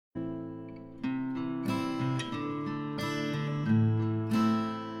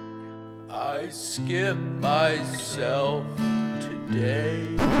I skip myself today.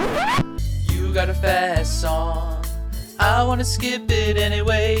 You got a fast song, I wanna skip it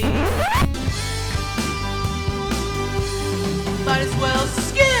anyway. Might as well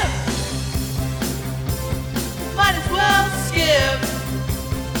skip. Might as well skip.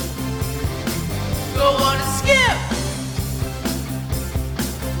 Go on and skip.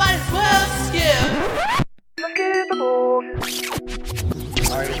 Might as well skip.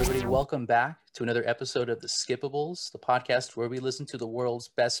 All right, everybody, welcome back to another episode of the Skippables, the podcast where we listen to the world's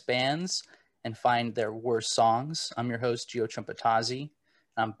best bands and find their worst songs. I'm your host, Gio Trumpetazzi.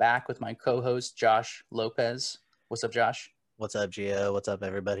 I'm back with my co-host, Josh Lopez. What's up, Josh? What's up, Gio? What's up,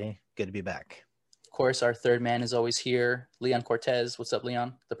 everybody? Good to be back. Of course, our third man is always here, Leon Cortez. What's up,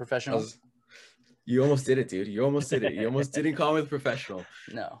 Leon, the professional? You almost did it, dude. You almost did it. You almost didn't call me the professional.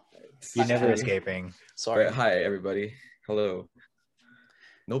 No. You're never escaping. Sorry. Right, hi, everybody. Hello.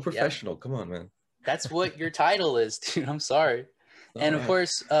 No professional. Come on, man. That's what your title is, dude. I'm sorry. And of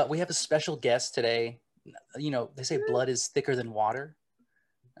course, we have a special guest today. You know, they say blood is thicker than water.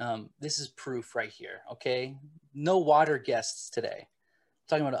 This is proof right here, okay? No water guests today. I'm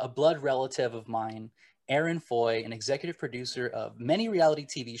talking about a blood relative of mine, Erin Foye, an executive producer of many reality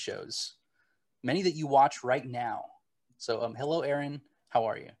TV shows, many that you watch right now. So hello, Erin. How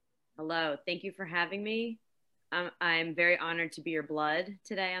are you? Hello. Thank you for having me. I'm very honored to be your blood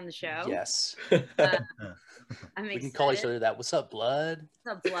today on the show. Yes. We can call each other that. What's up, blood?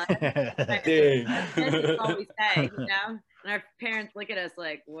 What's up, blood? Dang. That's all we say, you know? And our parents look at us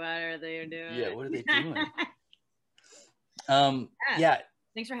like, what are they doing? Yeah, what are they doing? Yeah.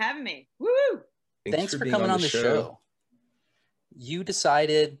 Thanks for having me. Woo! Thanks for coming on the show. You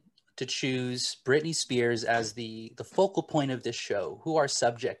decided to choose Britney Spears as the focal point of this show, who our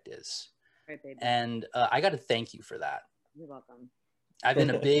subject is. Right, baby. And I got to thank you for that. You're welcome. I've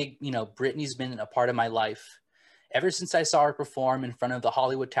been a big, Britney's been a part of my life ever since I saw her perform in front of the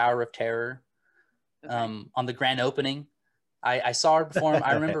Hollywood Tower of Terror on the grand opening. I saw her perform.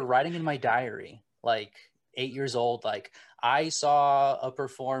 I remember writing in my diary, like 8 years old, like, I saw a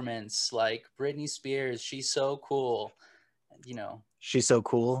performance like Britney Spears. She's so cool. She's so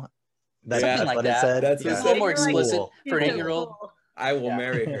cool. Something like that. That's a little more explicit for an 8-year-old. Cool. I will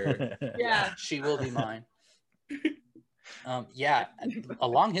marry her. Yeah. She will be mine. Yeah, a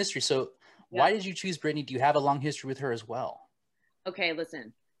long history. So why did you choose Britney? Do you have a long history with her as well? Okay,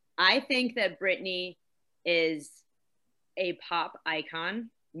 listen. I think that Britney is a pop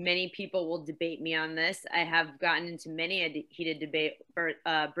icon. Many people will debate me on this. I have gotten into many a heated debate for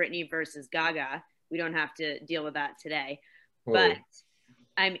Britney versus Gaga. We don't have to deal with that today. Whoa. But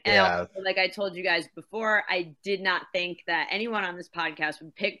like I told you guys before, I did not think that anyone on this podcast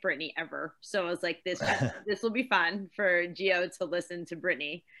would pick Britney ever. So I was like, this will be fun for Gio to listen to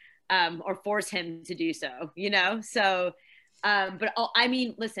Britney, or force him to do so, So, but I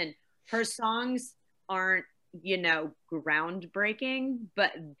mean, listen, her songs aren't, groundbreaking,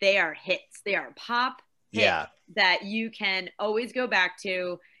 but they are hits. They are pop hits that you can always go back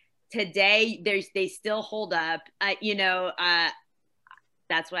to. Today, they still hold up.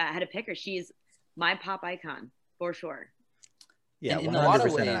 That's why I had to pick her. She's my pop icon for sure. Yeah, in a lot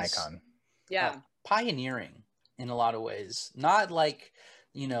of ways, an icon. Yeah, pioneering in a lot of ways. Not like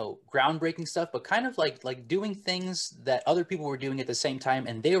groundbreaking stuff, but kind of like doing things that other people were doing at the same time,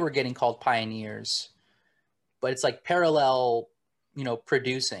 and they were getting called pioneers. But it's like parallel,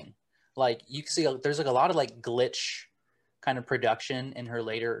 producing. Like you can see, there's like a lot of like glitch kind of production in her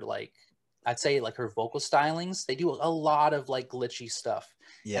later, like I'd say like her vocal stylings. They do a lot of like glitchy stuff.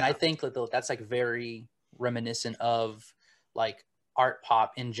 Yeah. And I think that that's like very reminiscent of like art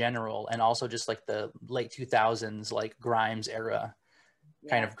pop in general, and also just like the late 2000s, like Grimes era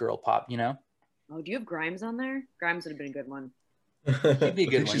kind of girl pop, Oh, do you have Grimes on there? Grimes would have been a good one. It'd be a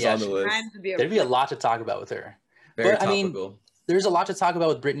good one. She's Yeah, on the list. There'd be a lot to talk about with her. Very but topical. I mean, there's a lot to talk about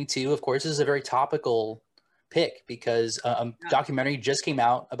with Britney too. Of course, this is a very topical pick because a documentary just came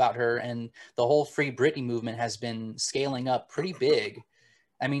out about her, and the whole Free Britney movement has been scaling up pretty big.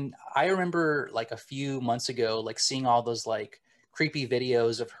 I mean, I remember like a few months ago, like seeing all those like creepy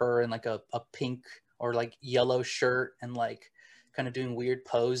videos of her in like a pink or like yellow shirt and like kind of doing weird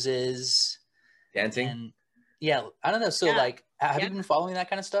poses. Dancing? And yeah, I don't know. So like, have you been following that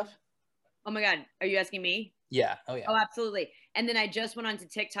kind of stuff? Oh my God. Are you asking me? Yeah. Oh yeah. Oh, absolutely. And then I just went onto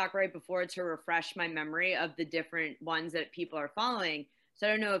TikTok right before to refresh my memory of the different ones that people are following. So I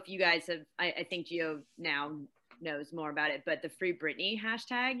don't know if you guys have, I think Gio now knows more about it, but the Free Britney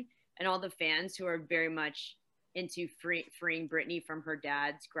hashtag and all the fans who are very much into freeing Britney from her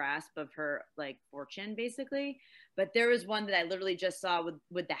dad's grasp of her like fortune, basically. But there was one that I literally just saw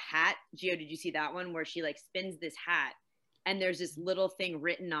with the hat. Gio, did you see that one where she like spins this hat and there's this little thing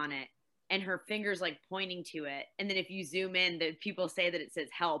written on it and her fingers like pointing to it, and then if you zoom in, the people say that it says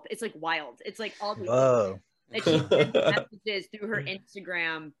help. It's like wild. It's like all the like she sends messages through her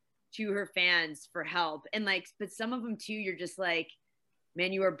Instagram to her fans for help, and like, but some of them too, you're just like,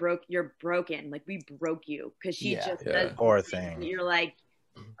 man, you are broke. You're broken. Like we broke you, because she just does poor thing. You're like,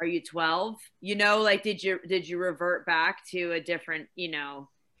 are you 12? You know, like did you revert back to a different, you know,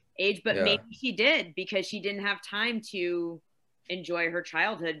 age? But maybe she did, because she didn't have time to enjoy her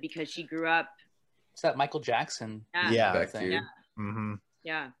childhood because she grew up. It's that Michael Jackson. Thing. Yeah. Mm-hmm.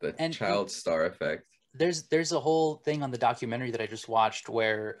 Yeah. The child star effect. There's a whole thing on the documentary that I just watched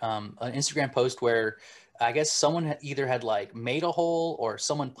where an Instagram post where I guess someone either had like made a hole or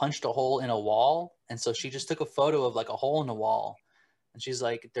someone punched a hole in a wall, and so she just took a photo of like a hole in the wall, and she's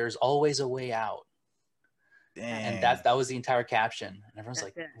like, "There's always a way out." Dang. And that was the entire caption, and everyone's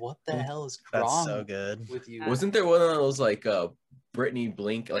like, "What the hell is wrong so good with you?" Wasn't there one of those like Britney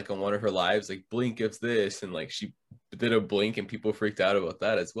blink, like on one of her lives, like blink if this, and like she did a blink and people freaked out about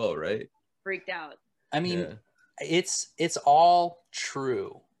that as well, right? Freaked out. I mean, it's all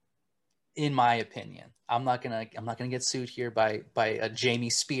true, in my opinion. I'm not gonna get sued here by Jamie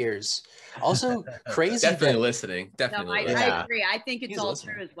Spears. Also crazy. Definitely listening. Definitely. No, I agree. I think it's He's all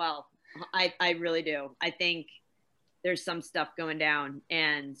listening. true as well. I really do. I think there's some stuff going down,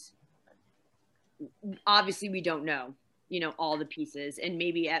 and obviously we don't know, you know, all the pieces. And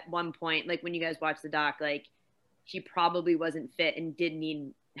maybe at one point, like when you guys watch the doc, like she probably wasn't fit and did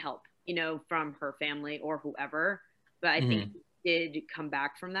need help, you know, from her family or whoever. But I think she did come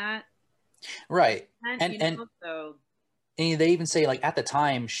back from that. Right. And, you know, so and they even say like at the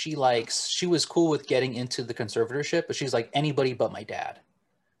time she was cool with getting into the conservatorship, but she's like, anybody but my dad.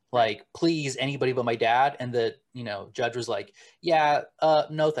 Like, please, anybody but my dad. And the, you know, judge was like, yeah,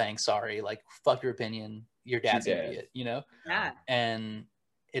 no thanks, sorry. Like, fuck your opinion. Your dad's an idiot, you know? Yeah. And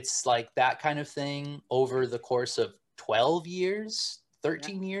it's like that kind of thing over the course of 12 years,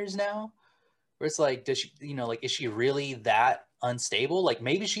 13 years now, where it's like, does she, you know, like, is she really that unstable? Like,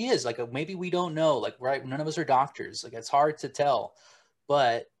 maybe she is. Like, maybe we don't know. Like, right, none of us are doctors. Like, it's hard to tell.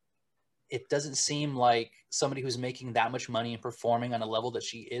 But it doesn't seem like somebody who's making that much money and performing on a level that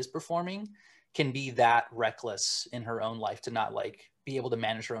she is performing can be that reckless in her own life to not like be able to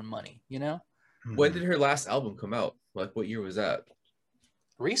manage her own money, you know? When did her last album come out? Like, what year was that?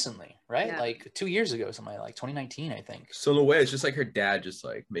 Recently, right? Like 2 years ago, something like 2019, I think. So in a way, it's just like her dad just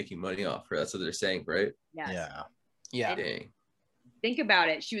like making money off her. That's what they're saying, right? Yes. Yeah. Dang. Think about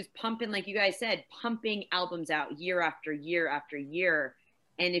it. She was pumping, like you guys said, pumping albums out year after year after year.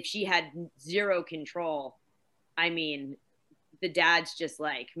 And if she had zero control, I mean, the dad's just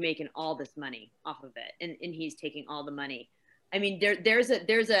like making all this money off of it, and he's taking all the money. I mean, there's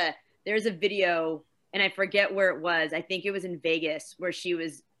a video, and I forget where it was. I think it was in Vegas, where she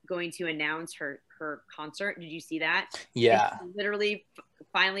was going to announce her concert. Did you see that? Yeah. And she literally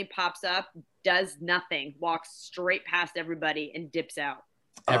finally pops up, does nothing, walks straight past everybody, and dips out.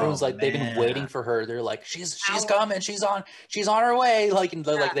 Everyone's like, they've been waiting for her. They're like, she's coming, she's on her way. Like, and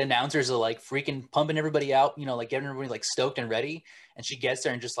like the announcers are like freaking pumping everybody out, you know, like getting everybody like stoked and ready. And she gets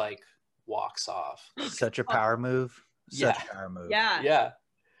there and just like walks off. Such a power move. Such a power move. Yeah.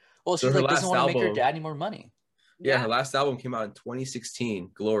 Well, So she's her like doesn't last want to make her album- dad any more money. Yeah, her last album came out in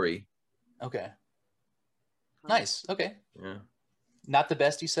 2016, Glory. Okay. Nice. Okay. Yeah. Not the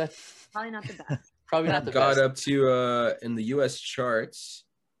best, you said? Probably not the best. Probably not the Got best. up to in the US charts,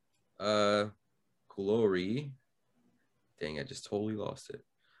 Glory. Dang, I just totally lost it.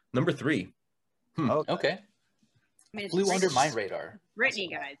 Number 3. Okay. I mean, it's Flew under Britney. my radar. Britney,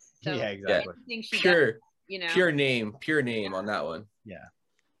 guys. So Yeah, exactly. anything she Pure, does, you know, pure name on that one. Yeah.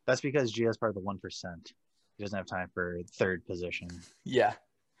 That's because Gio's part of the 1%. He doesn't have time for third position. Yeah.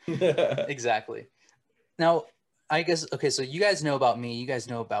 Exactly. Now, I guess, okay, so you guys know about me. You guys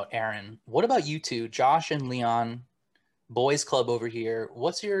know about Erin. What about you two, Josh and Leon, boys club over here?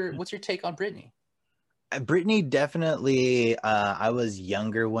 What's your take on Britney? Britney, definitely. I was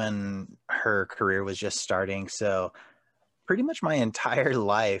younger when her career was just starting. So pretty much my entire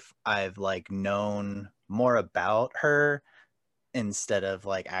life, I've like known more about her instead of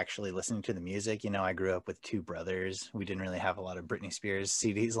like actually listening to the music. You know, I grew up with 2 brothers. We didn't really have a lot of Britney Spears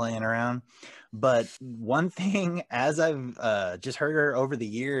CDs laying around. But one thing, as I've just heard her over the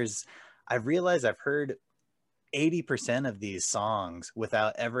years, I've realized I've heard 80% of these songs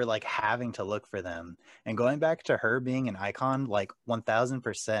without ever like having to look for them. And going back to her being an icon, like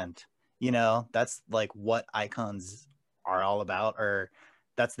 1000%, You know, that's like what icons are all about, or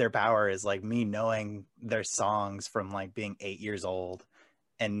that's their power, is like me knowing their songs from like being 8 years old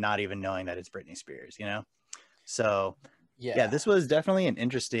and not even knowing that it's Britney Spears, you know? So yeah, this was definitely an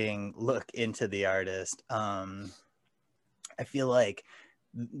interesting look into the artist. I feel like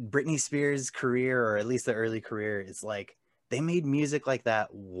Britney Spears' career, or at least the early career, is like they made music like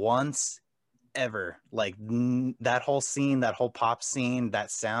that once ever. Like that whole scene, that whole pop scene,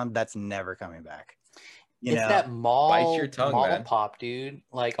 that sound, that's never coming back. You it's know, that Bite your tongue, mall man. pop, dude.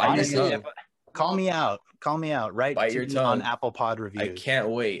 Like Bite your honestly, tongue. call me out. Call me out. Right Bite to your me tongue. on Apple Pod I reviews. can't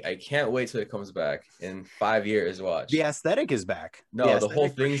wait. I can't wait till it comes back in 5 years. Watch. The aesthetic is back. No, the whole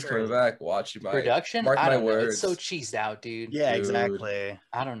thing's coming back. Watch it. Production, Mark I my don't know. words. It's so cheesed out, dude. Yeah, Dude. exactly.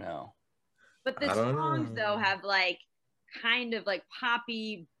 I don't know. But the I don't songs know. though have like kind of like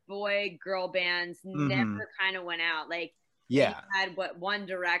poppy boy girl bands never kind of went out. Like Yeah. they had what One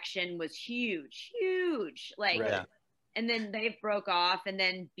Direction was huge. Like Right. and then they broke off, and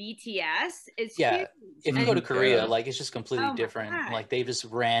then BTS is Yeah. huge. If you go to Mhm. Korea, Yeah. like it's just completely Oh my different. God. Like they just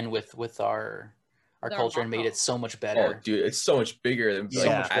ran with our Their culture and made model. it so much Oh, better. dude, it's so much bigger than So like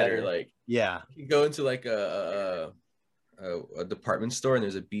much Adder. better. Like Yeah. you can go into like a department store and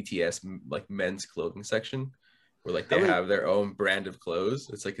there's a BTS like men's clothing section where like they have their own brand of clothes.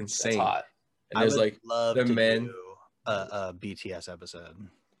 It's like That's insane. hot. And there's like love the to men. do a BTS episode.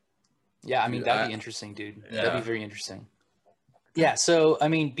 Yeah, I mean Dude, that'd be interesting, dude. Yeah. That'd be very interesting. Yeah, so I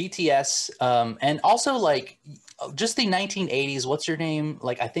mean BTS, and also like just the 1980s. What's your name?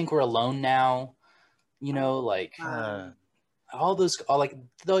 Like I think we're alone now. You know, like all those, like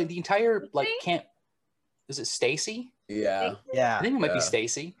the entire like camp. Is it Stacy? Yeah. Yeah. I think it might be Yeah.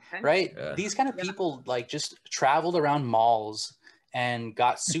 Stacy, Okay. right? Yeah. These kind of people like just traveled around malls and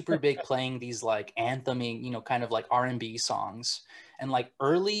got super big playing these like antheming, you know, kind of like R&B songs. And like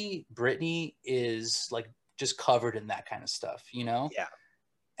early Britney is like just covered in that kind of stuff, you know? Yeah.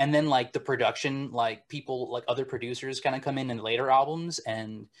 And then like the production, like people like other producers kind of come in later albums,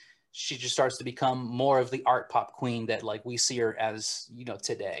 and she just starts to become more of the art pop queen that like we see her as, you know,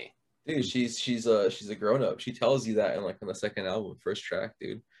 today. Dude, she's a grown up. She tells you that in like on the second album, first track,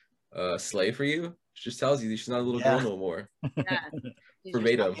 dude. Slay for you. She just tells you that she's not a little girl no more. Yeah.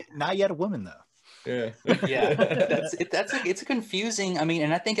 Verbatim. Not yet a woman though. Yeah. Yeah, it's a confusing. I mean,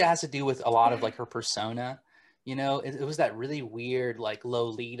 and I think it has to do with a lot of like her persona. You know, it was that really weird like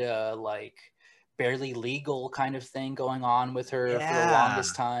Lolita, like barely legal kind of thing going on with her for the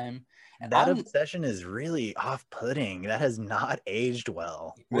longest time. And that obsession is really off-putting. That has not aged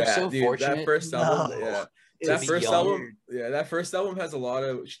well. We're so fortunate. That first album, yeah. That first young. album, yeah, that first album has a lot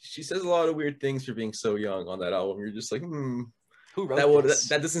of. She says a lot of weird things for being so young on that album. You're just like, who wrote this?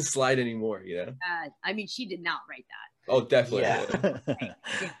 That doesn't slide anymore, you know. I mean, she did not write that. Oh, definitely. Yeah.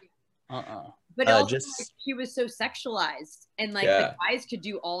 But also, just like, she was so sexualized, and like Yeah. the guys could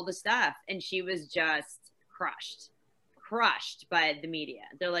do all the stuff, and she was just crushed by the media.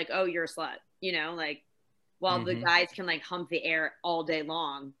 They're like, "Oh, you're a slut," you know, like while the guys can like hump the air all day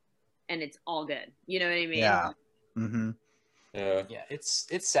long, and it's all good. You know what I mean? Yeah. Mm-hmm. Yeah. Yeah, it's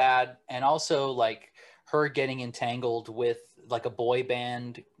sad, and also like her getting entangled with like a boy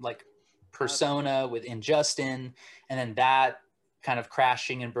band like persona with Injustin, and then that kind of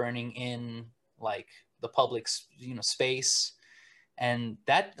crashing and burning in like the public's, you know, space. And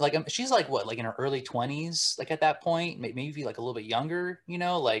that like she's like what, like in her early 20s, like at that point, maybe like a little bit younger, you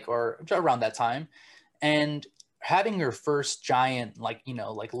know, like or around that time. And having her first giant like, you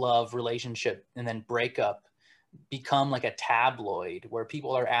know, like love relationship and then breakup become like a tabloid where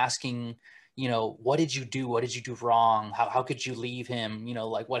people are asking, you know, what did you do wrong, how could you leave him, you know,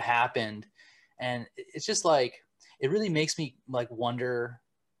 like what happened. And it's just like it really makes me like wonder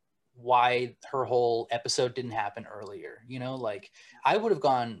why her whole episode didn't happen earlier. You know, like I would have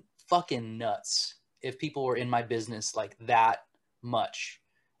gone fucking nuts if people were in my business like that much.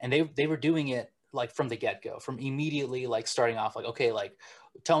 And they were doing it like from the get-go, from immediately like starting off like, okay, like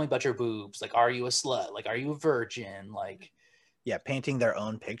tell me about your boobs, like are you a slut, like are you a virgin, like Yeah, painting their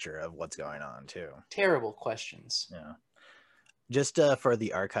own picture of what's going on too. terrible questions. Yeah. Just for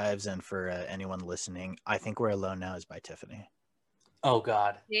the archives and for anyone listening, I Think We're Alone Now is by Tiffany. Oh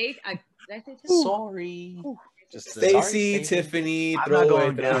God. Did I say Tiffany? Sorry. Just Stacy, Tiffany, I'm throw not away,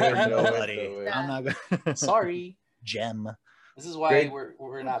 going throw down away, with throw away, nobody. throw away. I'm not going. Sorry. Gem. This is why Great.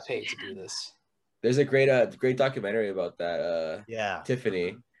 we're not paid to do this. There's a great documentary about that. Yeah.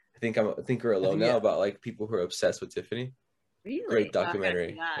 Tiffany. I think we're alone now, about like people who are obsessed with Tiffany. Really? Great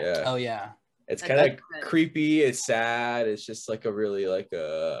documentary. Yeah. Oh yeah. It's That's kind of good. creepy. It's sad. It's just like a really like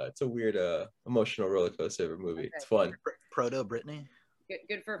it's a weird emotional roller coaster of a movie. It's fun. Proto Britney.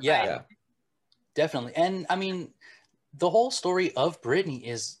 Good for Yeah. fighting. Definitely. And I mean, the whole story of Britney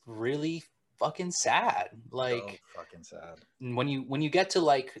is really fucking sad. Like, fucking sad. when you get to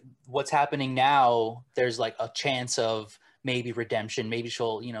like what's happening now, there's like a chance of maybe redemption. Maybe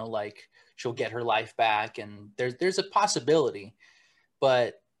she'll, like she'll get her life back, and there's a possibility.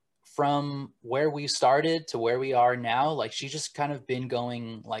 But from where we started to where we are now, like she's just kind of been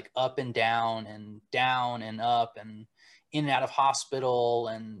going like up and down and up and in and out of hospital,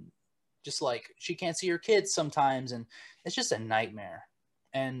 and just like she can't see her kids sometimes, and it's just a nightmare.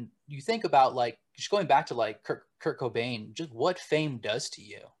 And you think about like just going back to like Kurt Cobain, just what fame does to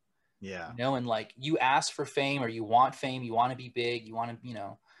you. Yeah. And like you ask for fame, or you want fame, you want to be big, you want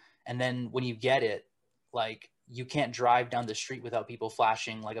to, and then when you get it, like you can't drive down the street without people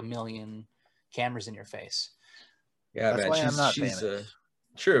flashing like a million cameras in your face. Yeah, That's man. why I'm not she's famous.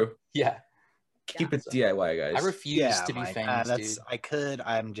 true. Yeah. Keep it DIY, guys. I refuse to be Mike, famous, dude. I could.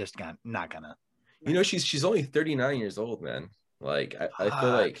 I'm just not gonna. You know, she's only 39 years old, man. Like I feel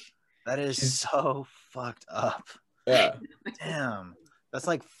like that is so fucked up. Yeah. Damn. That's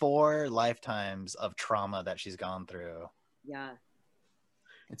like 4 lifetimes of trauma that she's gone through. Yeah.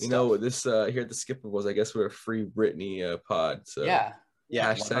 It's You know, tough. this here at the Skippables, I guess we're a free Britney pod. So Yeah.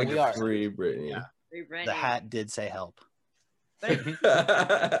 hashtag we are. free Britney. Yeah. Free Britney. The hat did say help. But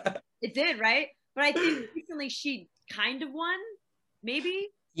it did, right? But I think recently she kind of won, maybe.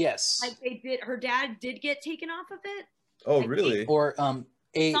 Yes. Like they did. Her dad did get taken off of it. Oh, really? Or a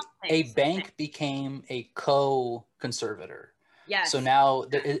Something. bank became a co-conservator. Yes. So now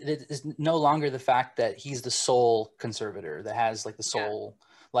it is no longer the fact that he's the sole conservator that has like the sole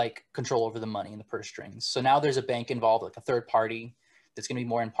like control over the money and the purse strings. So now there's a bank involved, like a third party that's going to be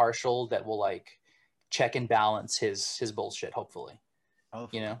more impartial, that will like check and balance his bullshit, hopefully. Oh,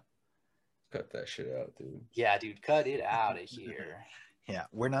 Cut that shit out, dude. Yeah, dude, cut it out of here. Yeah,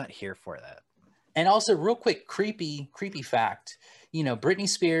 we're not here for that. And also, real quick, creepy fact. Britney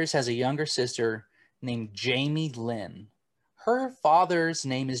Spears has a younger sister named Jamie Lynn. Her father's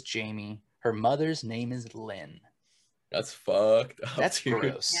name is Jamie. Her mother's name is Lynn. That's fucked up. That's dude.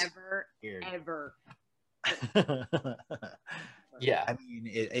 gross. Never, ever. Yeah. I mean,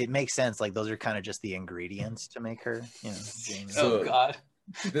 it makes sense. Like those are kind of just the ingredients to make her, Jamie. Oh God.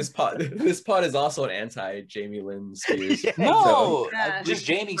 This pod is also an anti Jamie Lynn Spears. Yeah, No, Yeah. just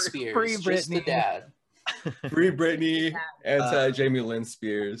Jamie Spears. Free Just the Britney. dad. Free Britney, anti Jamie Lynn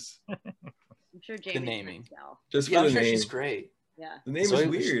Spears. I'm sure Jamie. naming. Just for Yeah, the I'm sure name. she's great. Yeah. The name Zoe, is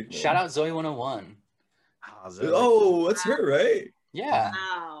weird. Shout out Zoe 101. Oh, that's her, right? Yeah.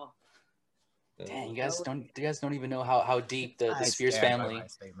 Wow. Dang, you guys don't even know how deep the I Spears stand by family. my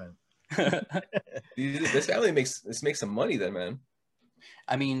statement. This family makes some money then, man.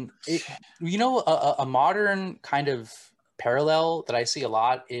 I mean, a modern kind of parallel that I see a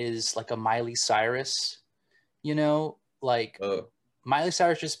lot is like a Miley Cyrus, like Miley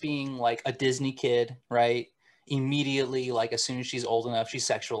Cyrus just being like a Disney kid, right? Immediately, like as soon as she's old enough, she's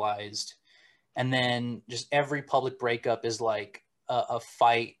sexualized. And then just every public breakup is like a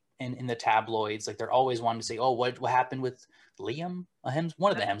fight in the tabloids. Like they're always wanting to say, oh, what happened with Liam?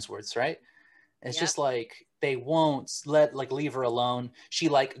 One of the Hemsworths, right? It's just like they won't leave her alone. She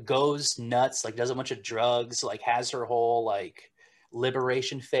like goes nuts, like does a bunch of drugs, like has her whole like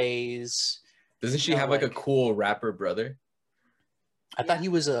liberation phase. Doesn't she have like a cool rapper brother? I thought he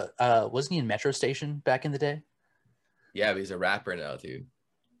was wasn't he in Metro Station back in the day? Yeah, but he's a rapper now, dude.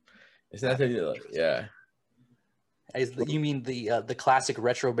 Is that yeah? You mean the classic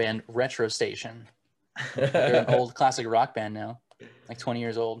retro band Retro Station? They're an old classic rock band now, like 20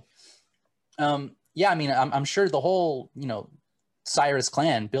 years old. Yeah, I mean, I'm sure the whole Cyrus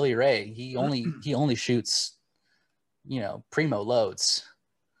clan, Billy Ray, he only shoots primo loads.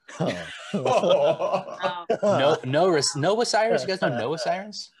 Wow. Noah Cyrus. You guys know Noah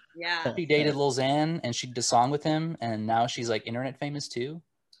Cyrus? Yeah. She dated Lil Xan and she did a song with him, and now she's like internet famous too.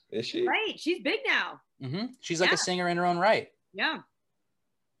 Is she? Right. She's big now. She's like a singer in her own right. Yeah.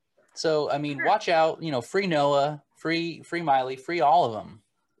 So I mean, watch out. Free Noah, free Miley, free all of them.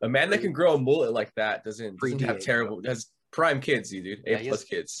 A man that can grow a mullet like that doesn't have D8, terrible. Has prime kids, dude. A+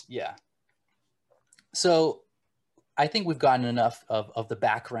 kids. Yeah. So I think we've gotten enough of the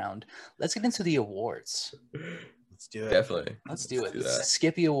background. Let's get into the awards. Let's do it. Definitely. Let's do it. Do that.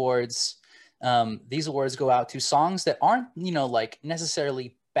 Skippy Awards. These awards go out to songs that aren't, like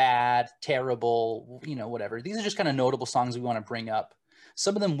necessarily bad, terrible, whatever. These are just kind of notable songs we want to bring up.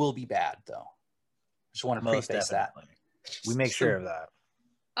 Some of them will be bad, though. Just want to preface that. We make sure of that.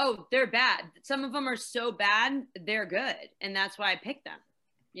 Oh, they're bad. Some of them are so bad, they're good. And that's why I picked them.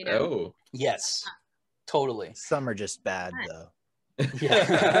 Oh. Yes. Totally. Some are just bad, though.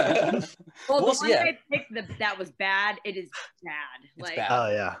 Yeah. Well, We'll the see, one yeah. that I picked that was bad, it is bad. It's Like, bad. Oh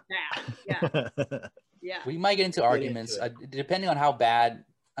yeah. bad. Yeah. Yeah. We might get into arguments depending on how bad.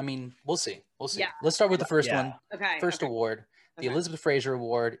 I mean, we'll see. We'll see. Yeah. Let's start with the first Yeah. one. Okay. First award, the Okay. Elizabeth Fraser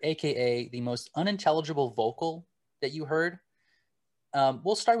Award, aka the most unintelligible vocal that you heard.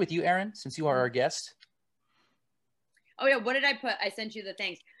 We'll start with you, Erin, since you are our guest. Oh yeah, what did I put? I sent you the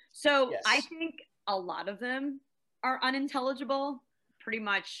things. So Yes. I think a lot of them are unintelligible, pretty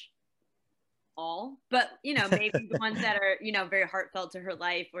much all. But you know, maybe the ones that are, you know, very heartfelt to her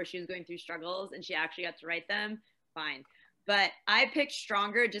life or she was going through struggles and she actually got to write them, fine. But I picked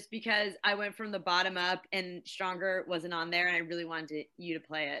Stronger just because I went from the bottom up and Stronger wasn't on there and I really wanted you to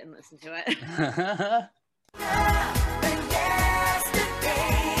play it and listen to it.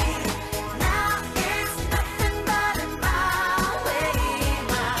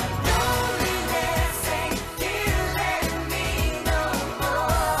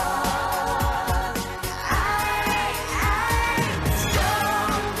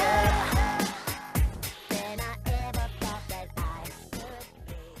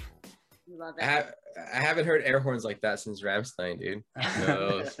 Love it. I haven't heard air horns like that since Rammstein, dude.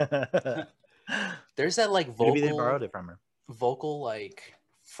 No. There's that like vocal. Maybe they borrowed it from her. Vocal like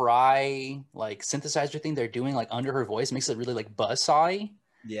fry like synthesizer thing they're doing like under her voice makes it really like buzzsaw.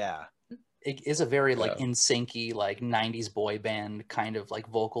 Yeah. It is a very like in syncy like 90s boy band kind of like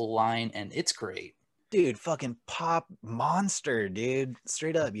vocal line, and it's great. Dude, fucking pop monster, dude.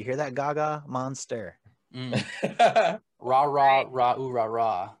 Straight up. You hear that, Gaga? Monster. Rah rah rah ooh rah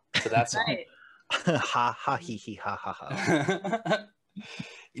rah. So that's Right. Ha ha he he ha ha ha.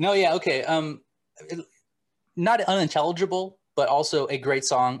 Yeah, okay. Not unintelligible, but also a great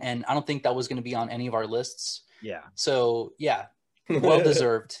song, and I don't think that was going to be on any of our lists. Yeah. So yeah, well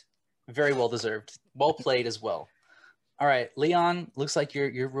deserved, very well deserved, well played as well. All right, Leon, looks like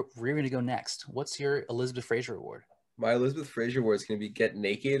you're going to go next. What's your Elizabeth Fraser Award? My Elizabeth Fraser Award is going to be Get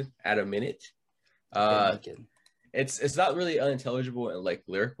Naked at a Minute. Get Naked. It's not really unintelligible and like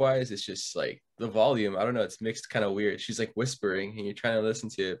lyric wise. It's just like the volume. I don't know. It's mixed kind of weird. She's like whispering and you're trying to listen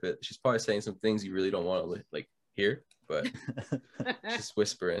to it, but she's probably saying some things you really don't want to like hear. But she's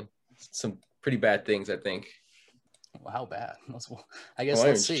whispering some pretty bad things, I think. Well, how bad? I guess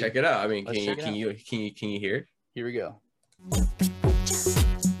let's see. Check it out. I mean, Let's can you hear? Here we go.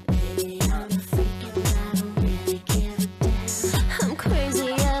 I'm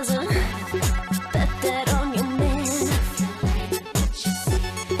crazy as a bet that on your man.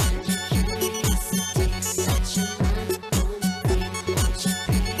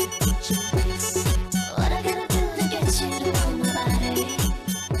 What I gotta do to get you to know my body?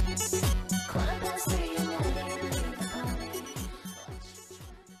 3:15 and ready to leave the party.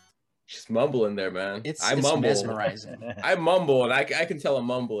 She's mumbling there, man. It's mumble. mesmerizing. I mumble, and I can tell a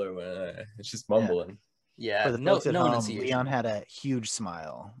mumbler when it's just mumbling. Yeah, For the no folks at home, enunciation. Leon had a huge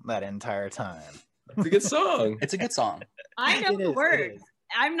smile that entire time. It's a good song. It's a good song. I know It the is, words.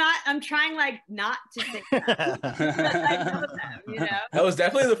 I'm trying like not to sing them. I know them, you know? That was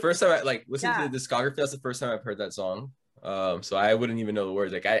definitely the first time I like listened to the discography. That's the first time I've heard that song. So I wouldn't even know the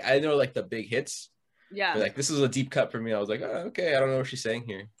words. Like I know like the big hits. Yeah. But, like this was a deep cut for me. I was like, oh, okay, I don't know what she's saying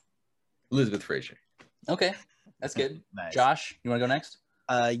here. Elizabeth Fraser. Okay, that's good. Nice. Josh, you want to go next?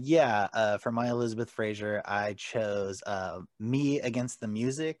 For my Elizabeth Fraser, I chose Me Against the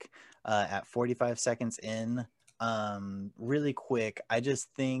Music at 45 seconds in. Really quick, I just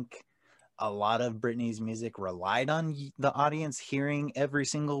think a lot of Britney's music relied on the audience hearing every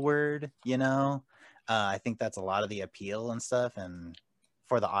single word, you know? I think that's a lot of the appeal and stuff and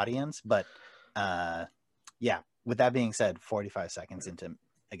for the audience. But with that being said, 45 seconds into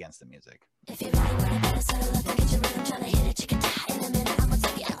Against the Music. If you really want it, better settle up and get your rhythm. Tryna hit it, chicken die in a minute. I'ma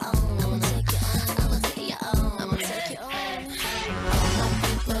take you on. I'ma take you on. I'ma take you on. I'ma take you on. All my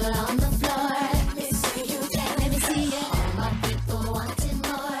people on the floor, let me see you dance. Let me see you. All my people wanting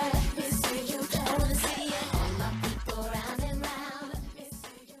more, let me see you dance. I wanna see you. All my people round and round, let me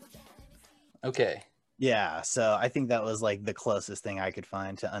see you dance. Okay. Yeah, so I think that was like the closest thing I could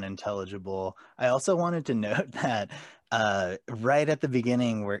find to unintelligible. I also wanted to note that right at the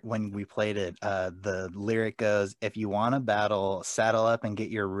beginning when we played it, the lyric goes, if you want to battle, saddle up and get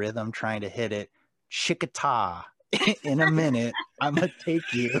your rhythm trying to hit it, chickata. In a minute, I'm going to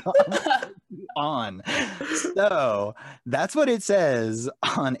take you on. So that's what it says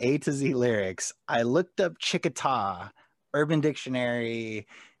on A to Z lyrics. I looked up chickata, Urban Dictionary,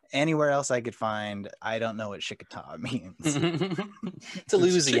 anywhere else I could find. I don't know what chickata means. It's a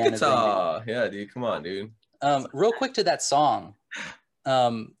Louisiana thing. Chickata. Yeah, dude. Come on, dude. Real quick to that song.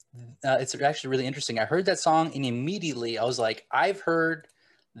 it's actually really interesting. I heard that song and immediately I was like, I've heard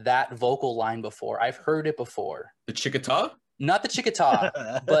that vocal line before. I've heard it before. The Chickatah? Not the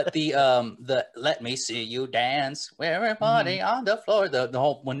Chickatah, but the "Let Me See You Dance, everybody on the floor." The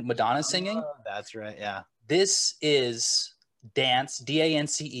whole when Madonna's singing. Oh, that's right. Yeah. This is Dance,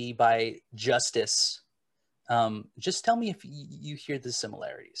 Dance by Justice. Just tell me if you hear the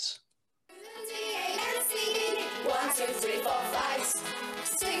similarities. D-A-N-C-E, 1, 2, 3, 4, 5.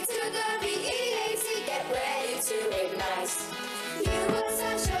 Stick to the B-E-A-T, get ready to ignite. You are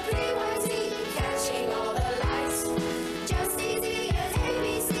such a BYT, catching all the lights. Just easy as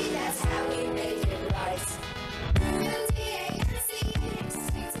ABC, that's how we make it right. D-A-N-C-E,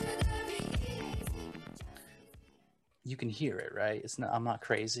 stick to the B-E-A-T. You can hear it, right? I'm not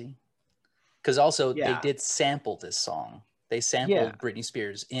crazy. Because also they Yeah. did sample this song. They sampled Yeah. Britney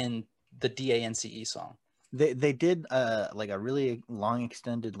Spears in the DANCE song. They did like a really long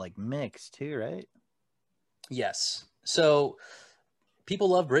extended like mix too, right? Yes. So people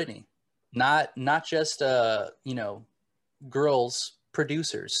love Britney. Not just you know, girls,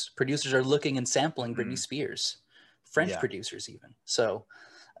 producers. Producers are looking and sampling Britney Spears. French Yeah. producers even. So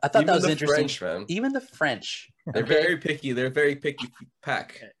I thought Even that was the interesting. French, man. Even the French. They're Okay. very picky. They're a very picky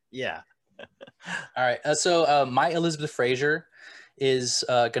pack. Yeah. All right. So my Elizabeth Fraser is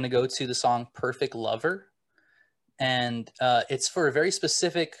going to go to the song Perfect Lover. And it's for a very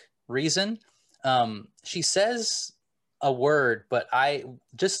specific reason. She says a word, but I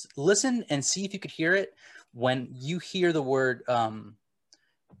just listen and see if you could hear it when you hear the word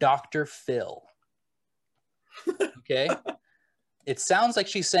Dr. Phil. Okay. It sounds like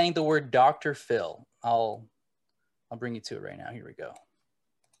she's saying the word Dr. Phil. I'll bring you to it right now. Here we go.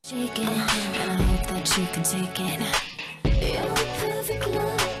 Shake it, and I hope that you can take it. You're the perfect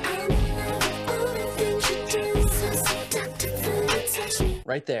love, I'm in love with all the things you do. So seductive when you touch me.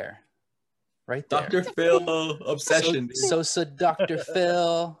 Right there. Right there. Dr. Phil obsession. dude. So Dr.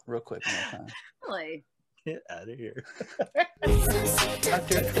 Phil. Real quick. One more time. Really? Get out of here.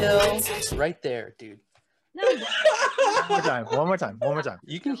 Dr. Phil. Right there, dude. No, One more time.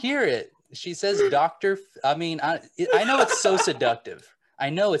 You can hear it. She says Dr. I mean, I know it's so seductive. I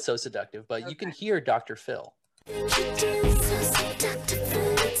know it's so seductive, but you can hear Dr. Phil.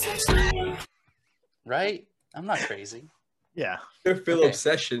 Right? I'm not crazy. Yeah. Dr. Phil Okay.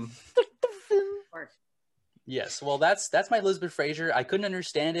 obsession. of course. Yes. Well, that's my Elizabeth Fraser. I couldn't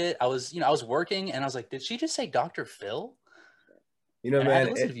understand it. I was working and I was like, did she just say Dr. Phil? You know, And I had man,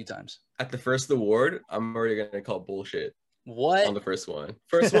 to listen a few times. at the first award, I'm already gonna call bullshit What? on the first one.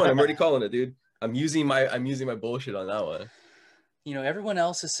 First one, I'm already calling it, dude. I'm using my bullshit on that one. You know, everyone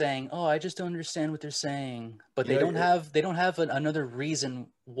else is saying, "Oh, I just don't understand what they're saying," but they You know, don't have another reason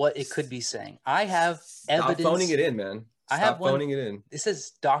what it could be saying. I have Stop evidence. phoning it in, man. I Stop have one- phoning it in. It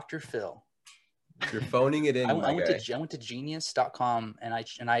says Dr. Phil. You're phoning it in, I my went guy. to genius.com and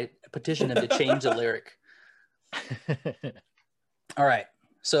I petitioned them to change the lyric. All right.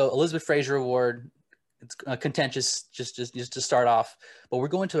 So Elizabeth Fraser Award. It's contentious just to start off, but we're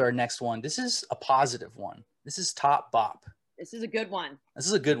going to our next one. This is a positive one. This is Top Bop. This is a good one. This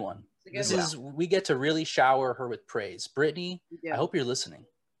is a good one. It's a good This one. is we get to really shower her with praise. Brittany, We do. I hope you're listening.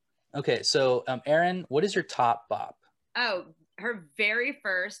 Okay, so Erin, what is your top bop? Oh, her very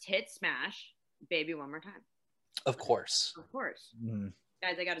first hit smash, Baby One More Time. Of course. Of course. Mm,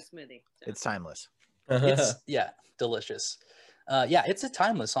 Guys, I got a smoothie. so. it's timeless. It's yeah, delicious. Yeah, it's a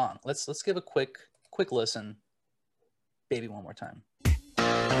timeless song. Let's give a quick listen. Baby One More Time.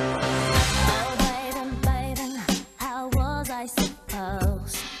 Oh, baby, baby, how was I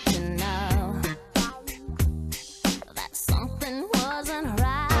supposed to know that something wasn't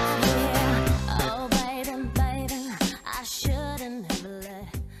right here? Oh, baby, baby, I shouldn't have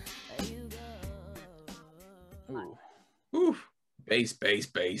let you go. Ooh. Ooh. Bass.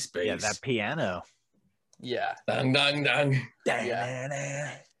 Yeah, that piano. Yeah. Dang, dang, dang.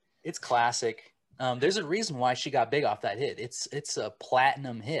 Yeah. It's classic. There's a reason why she got big off that hit. It's a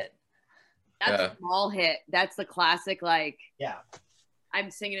platinum hit. That's Yeah. a mall hit. That's the classic, like, Yeah. I'm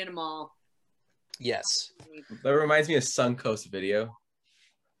singing in a mall. Yes. That reminds me of Suncoast video.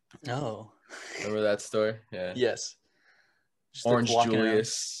 Oh. Remember that story? Yeah. Yes. Just like Orange walking around.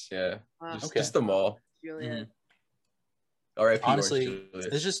 Julius. Yeah. Wow. Just, Okay. just the mall. Julia. Mhm. R.I.P. Honestly, Orange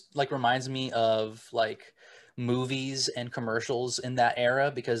Julius. this just like reminds me of like movies and commercials in that era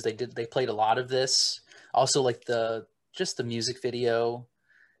because they played a lot of this. Also, like the music video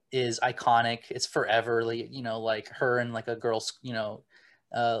is iconic. It's forever, like, you know, like her in like a girl's, you know,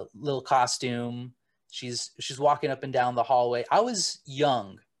 little costume. She's walking up and down the hallway. I was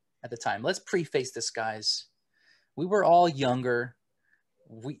young at the time. Let's preface this, guys. We were all younger.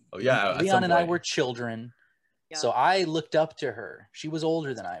 Oh yeah, at Leon some and I point. were children. Yeah. So I looked up to her. She was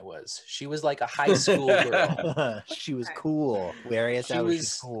older than I was. She was like a high school girl. She was cool. We already established she's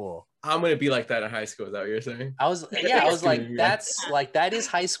was- cool. I'm gonna be like that in high school. Is that what you're saying? I was It's gonna like, be that's like, that is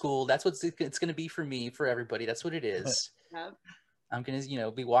high school. That's what it's gonna be for me, for everybody. That's what it is. Yep. I'm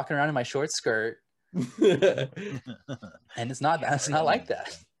gonna, be walking around in my short skirt, It's and it's not like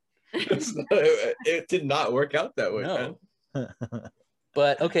that. it did not work out that way, No. man.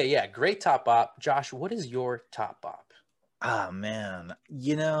 But okay, yeah, great top bop. Josh, what is your top bop? Ah, man.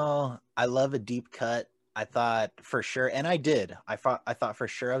 I love a deep cut. I thought for sure, and I did. I thought for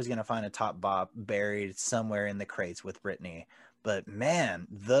sure I was gonna find a top bop buried somewhere in the crates with Britney. But man,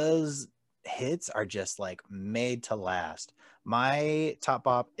 those hits are just like made to last. My top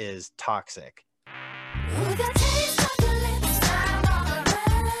bop is Toxic. With a taste of your lips, I'm on the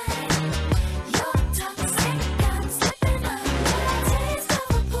ride. You're toxic, I'm slipping up. With a taste of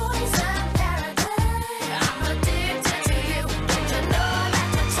a poison paradise. I'm addicted to you. Don't you know that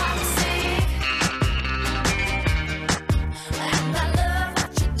you're toxic? And I love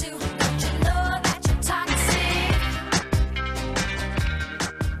what you do. Don't you know that you're toxic?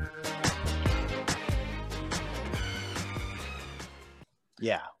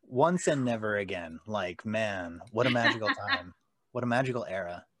 Yeah, once and never again. Like, man, what a magical time. What a magical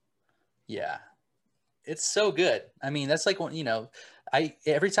era. Yeah, it's so good. I mean, that's like when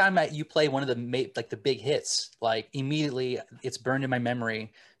every time you play one of the big hits, like immediately it's burned in my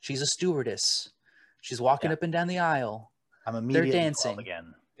memory. She's a stewardess. She's walking Yeah. up and down the aisle. I'm immediately 12 dancing.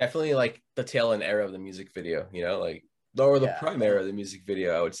 again. Definitely like the tail end era of the music video, like or the Yeah. prime era of the music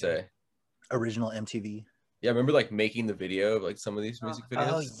video, I would say. Original MTV. Yeah, I remember like making the video of like some of these music Oh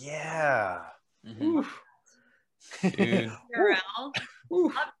videos. yeah. Mhm. Oof. Dude. TRL.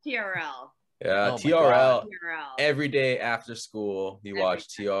 Oof. Love TRL. Yeah, Oh my TRL. God. TRL. Every day after school, you Every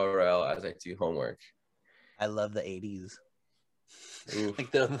watch time. TRL as I do homework. I love the 80s. Oof.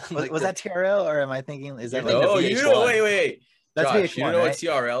 Like the Was, like was the- that TRL or am I thinking? Is that You're like thinking Oh, of you VH1. know, wait. That's Josh, you VH1, don't know right? what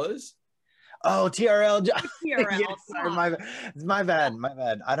TRL is? Oh, TRL. TRL. Yes, sorry, my bad.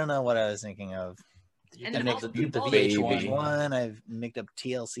 I don't know what I was thinking of. you're And thinking then of the also- VH1. Baby. One, I've mixed up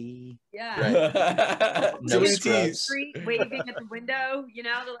TLC. Yeah. No Too many scrubs. T's. Street waving at the window,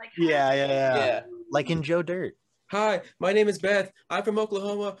 they're like, Yeah. Yeah. Like in Joe Dirt. Hi, my name is Beth. I'm from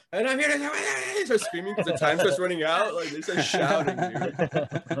Oklahoma, and I'm here to start screaming because the time starts running out. Like they start shouting, dude.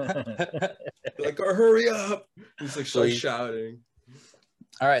 They're like, oh, hurry up! It's like start Please. shouting.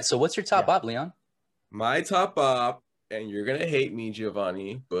 All right, so what's your top Yeah. bop, Leon? My top bop, and you're gonna hate me,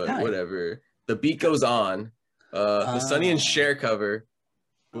 Giovanni, but Why? whatever. The beat goes on. The Sonny and Oh. Cher cover.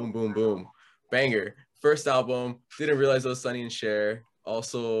 Boom, boom, boom. Banger. First album. Didn't realize it was Sonny and Cher.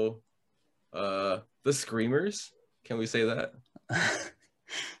 Also, the Screamers. Can we say that?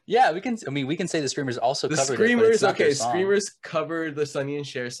 Yeah, we can. I mean, we can say the Screamers also The covered Screamers, it, but it's not their okay, song. Screamers covered the Sonny and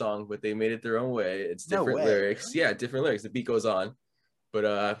Cher song, but they made it their own way. It's No different way. lyrics. Yeah, different lyrics. The beat goes on.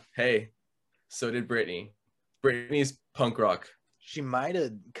 But hey, so did Britney. Britney's punk rock. She might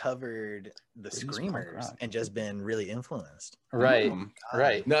have covered the Britney's punk Screamers rock. and just been really influenced. Right, Mm.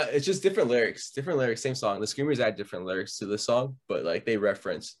 right. No, it's just different lyrics. Different lyrics, same song. The Screamers add different lyrics to the song, but like they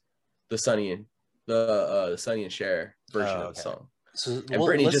reference the Sonny and Cher version Oh, of the okay. song. So And well,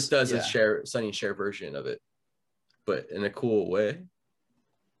 Britney let's- just does yeah. a Sonny and Cher version of it, but in a cool way.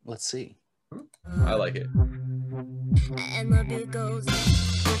 Let's see. I like it. And the beat goes.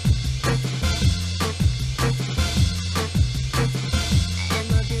 And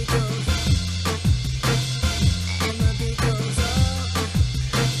the beat goes. And the beat goes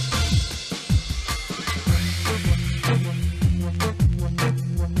up.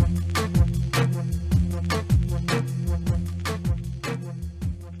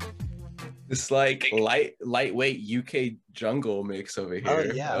 It's like lightweight UK jungle mix over here. Oh,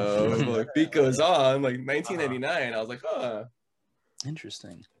 yeah. Like beat goes on, like 1999. I was like, huh,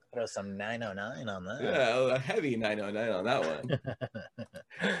 Interesting. Throw some 909 on that. yeah, a heavy 909 on that one.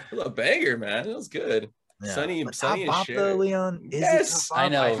 It was a banger, man. It was good. Yeah. Sunny- But Sunny top and bop Cher. though, Leon. Is it Yes, top I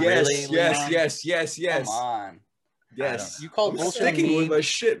bop? know, think- really, Yes. Come on. Yes. You call I'm bullshit on sticking me. with my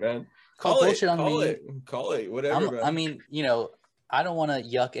shit, man. Call bullshit on me. Call it. Whatever, man. I mean, I don't want to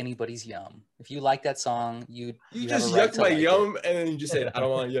yuck anybody's yum. If you like that song, you you have just a right yucked to my like yum, and then you just said, "I don't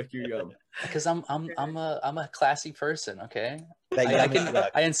want to yuck your yum." because I'm a classy person. Okay, That I yum is can yuck.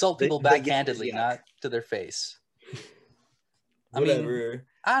 I insult The- people the yum is backhandedly, yuck. not to their face. I mean, Whatever.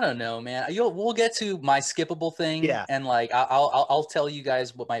 I don't know, man. We'll get to my skippable thing, Yeah. and like I'll tell you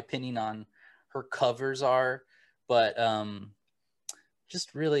guys what my opinion on her covers are, but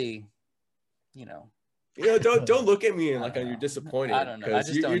just really, Don't look at me and I like don't you're know. disappointed. I don't know. I Because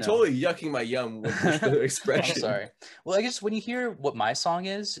just don't you're know. totally yucking my yum with the expression. I'm sorry. Well, I guess when you hear what my song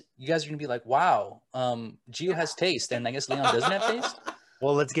is, you guys are gonna be like, "Wow, Gio has taste," and I guess Leon doesn't have taste.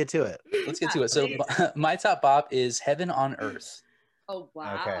 Well, let's get to it. Let's get to it. So my top bop is "Heaven on Earth." Oh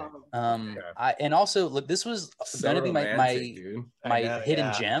wow. Okay. And also look, this was So gonna be romantic, dude. my I know, hidden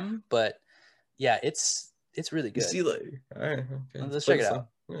yeah. gem, but yeah, it's really You good. see, like, all right, okay. Let's play check it the out. song.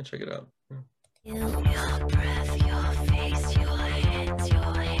 I'm gonna check it out. Your breath, your face, your hands,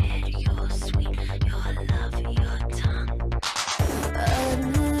 your head, your sweet, your love, your tongue. I'd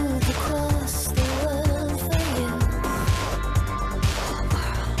move across the world for you.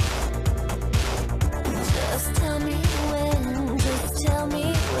 Just tell me when, just tell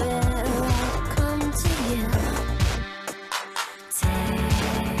me where I'll come to you.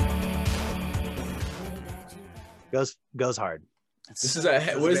 Goes hard. This is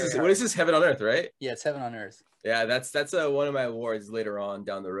So- what is this? What is this? Heaven on Earth, right? Yeah, it's "Heaven on Earth." Yeah, that's one of my awards later on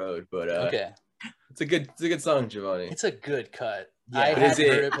down the road. But Okay, it's a good song, Giovanni. it's a good cut. Yeah. I But is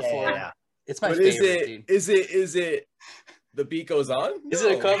hadn't heard it- it before. Yeah. It's my But favorite, dude. is it the beat goes on? Is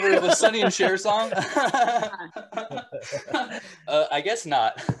it a No. cover of a Sonny and Cher song? I guess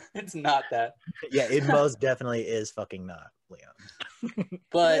not. It's not that. Yeah, it most definitely is fucking not, Leon.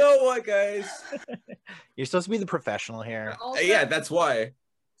 But You know what, guys? You're supposed to be the professional here. Also, Yeah, that's why.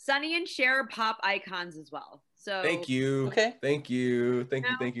 Sonny and Cher are pop icons as well. So Thank you. okay. Thank you. Thank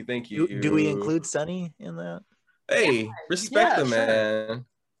you. No. Thank you. Thank you. Do we include Sunny in that? Hey, respect Yeah, the sure. man.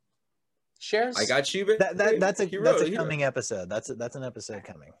 Cher's. I got you, baby. That's a He wrote that's it, a he coming episode. That's an episode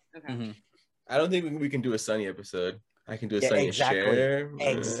coming. okay. Mhm. I don't think we can do a Sunny episode. I can do a Yeah, Sunny exactly. and Cher.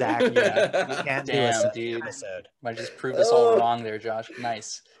 Exactly. Yeah. You can't do a Damn, Sunny dude. episode. I just proved us all wrong there, Josh.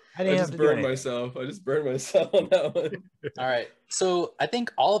 Nice. I I didn't have just to do burned anything. myself. I just burned myself on that one. All right. So I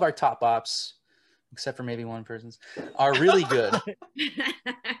think all of our top bops, except for maybe one person's, are really good.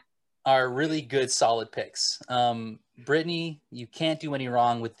 Are really good, solid picks. Britney, you can't do any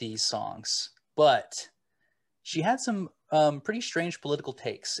wrong with these songs, but she had some pretty strange political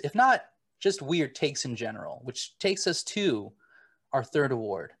takes, if not just weird takes in general, which takes us to our third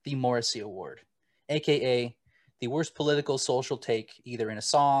award, the Morrissey Award, aka the worst political social take, either in a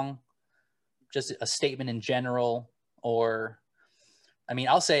song, just a statement in general, or, I mean,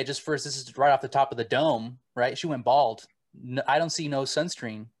 I'll say it just first, this is right off the top of the dome, right? She went bald. No, I don't see no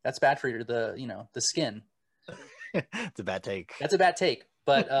sunscreen. That's bad for the skin. It's a bad take. That's a bad take,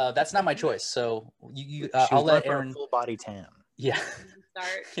 but that's not my choice. So She I'll was let going for a Erin. full body tan. Yeah, Start.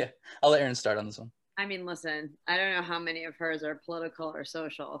 yeah. I'll let Erin start on this one. I mean, listen, I don't know how many of hers are political or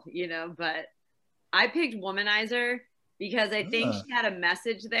social, but I picked Womanizer because I think she had a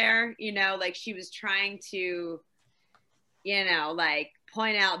message there, like she was trying to, like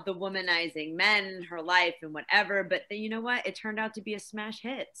point out the womanizing men in her life and whatever. But then, you know what? It turned out to be a smash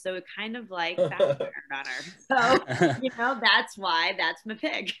hit. So it kind of like backfired on her. So, that's why that's my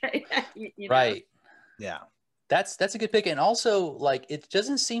pick. Right. Yeah. That's a good pick. And also, like, it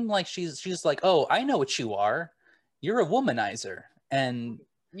doesn't seem like she's like, oh, I know what you are. You're a womanizer. And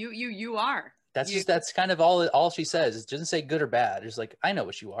You are. that's kind of all she says. It doesn't say good or bad. It's like, I know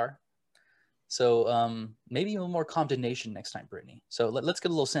what you are. So maybe a little more condemnation next time, Brittany. So let's get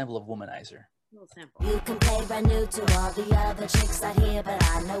a little sample of Womanizer. A little sample. You can play brand new to all the other chicks out here, but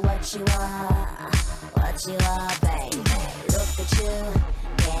I know what you are, baby. Look at you,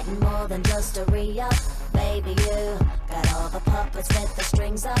 getting more than just a re-up, baby. You got all the puppets with the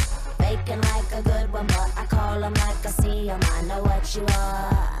strings up, faking like a good one, but I call them like I see them. I know what you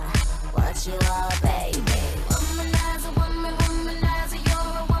are, baby. Womanizer, womanizer,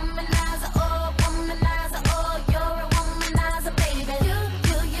 you're a womanizer, oh, womanizer, oh, you're a womanizer, baby. You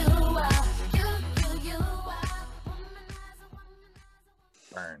are, womanizer.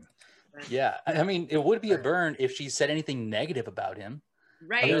 Burn. Yeah. I mean, it would be a burn if she said anything negative about him,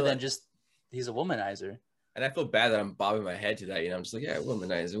 Right. other than just he's a womanizer. And I feel bad that I'm bobbing my head to that. I'm just like, yeah,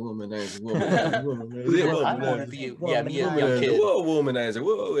 womanizer. I want to be, yeah, me a young kid. Whoa, womanizer.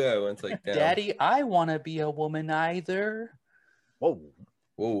 Whoa, yeah. It's like, damn. Daddy, I want to be a womanizer. Whoa.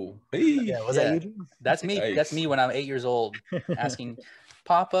 Whoa. Hey. Yeah, was that you? That's me. Yikes. That's me when I'm 8 years old, asking,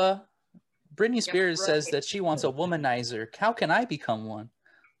 Papa, Britney Spears says right. that she wants a womanizer. How can I become one?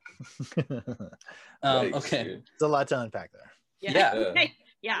 Yikes, Okay. dude. It's a lot to unpack there. Yeah.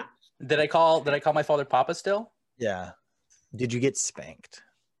 Yeah. Did I call my father Papa still? Yeah. Did you get spanked?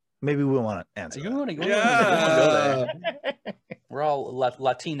 Maybe we want to answer. You that. want to go Yeah. there? We're all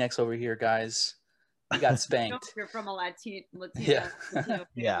Latinx over here, guys. We got You know, spanked. if you're from a Latino Yeah. family,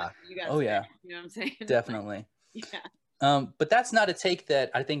 Yeah. you got Oh, yeah. spanked, you know what I'm saying? Definitely. Yeah. But that's not a take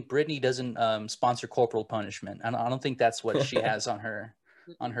that I think Britney doesn't sponsor corporal punishment. I don't think that's what she has on her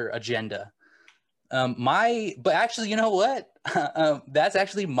agenda. But actually, you know what? That's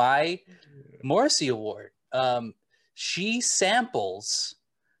actually my Morrissey Award. She samples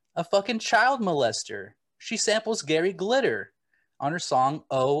a fucking child molester. She samples Gary Glitter on her song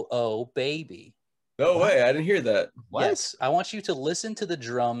 "Oh Oh Baby." No way, I didn't hear that. What? Yes, I want you to listen to the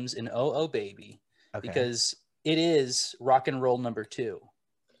drums in "Oh Oh Baby" Okay. because it is rock and roll number 2.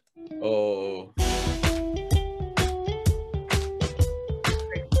 Oh,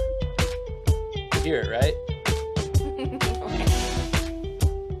 You hear it, right?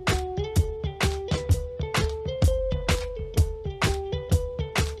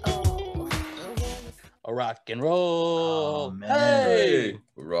 A rock and roll. Oh, man. Hey, hey,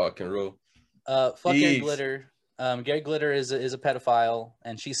 rock and roll. fuck Gary Jeez. Glitter. Gary Glitter is a pedophile,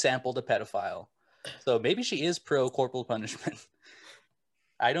 and she sampled a pedophile. So maybe she is pro corporal punishment.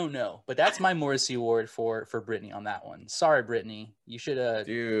 I don't know, but that's my Morrissey Award for Britney on that one. Sorry, Britney, you should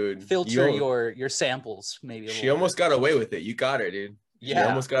Dude, filter you- your samples maybe. She almost got away with it. You got her, dude. She Yeah.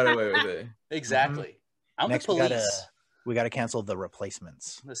 almost got away with it. exactly. I'm Next, the police. we gotta cancel The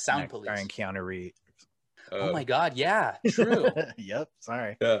Replacements. The sound Next, police. starring Keanu Reeves. Oh my God, yeah, true. Yep.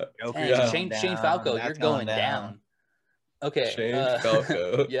 Sorry. Yeah. Joker's Dang, Yeah. Shane going down, Falco, that's you're going down. Okay. Shane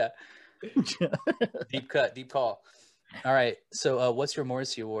Falco. Yeah. Deep cut, deep call. All right. So what's your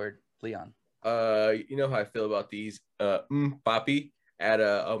Morrissey Award, Leon? You know how I feel about these Papi at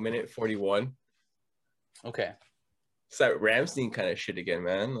a minute 41. Okay. It's that Ramstein kind of shit again,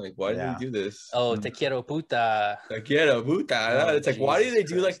 man. Like, why Yeah. did they do this? Oh, Te quiero puta. Like, quiero puta. Oh, It's like, why do Jesus they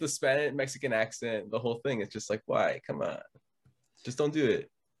do like Christ. the Spanish Mexican accent? The whole thing. It's just like, why? Come on, just don't do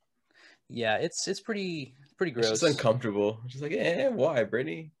it. Yeah, it's pretty It's gross. just uncomfortable. It's just like, why,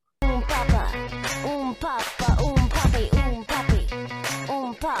 Brittany? Un papa, un papa, un papi, un papi,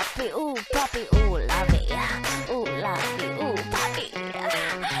 un papi, ooh lovey, ooh papi.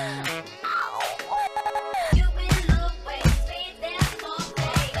 You will always be there for me.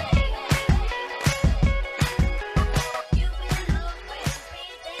 You will always be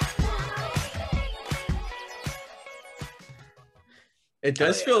there for me. It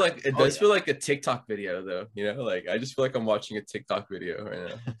does Oh, feel like Oh, yeah. feel like a TikTok video, though. You know, like I just feel like I'm watching a TikTok video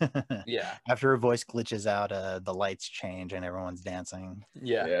right now. Yeah. After her voice glitches out, the lights change and everyone's dancing.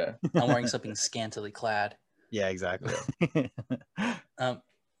 Yeah. Yeah. I'm wearing something scantily clad. Yeah, exactly.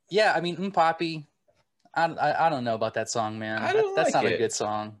 Yeah, I mean, Poppy. I don't know about that song, man. I don't That's like not a it. good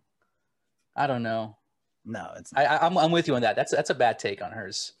song. I don't know. No, it's I'm with you on that. That's a bad take on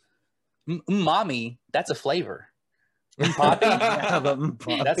hers. Mommy, that's a flavor. Poppy, Yeah, but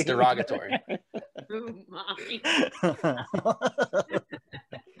Poppy. that's derogatory. Ooh, mommy.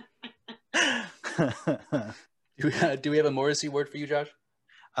 Do we have a Morrissey word for you, Josh?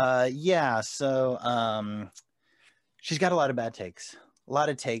 Yeah, so she's got a lot of bad takes. A lot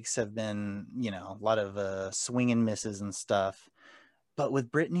of takes have been, a lot of swing and misses and stuff. But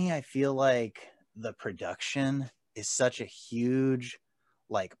with Britney, I feel like the production is such a huge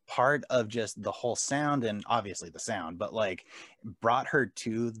part of just the whole sound, and obviously the sound, but brought her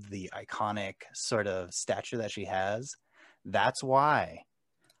to the iconic sort of stature that she has. That's why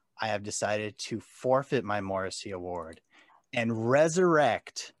I have decided to forfeit my Morrissey Award and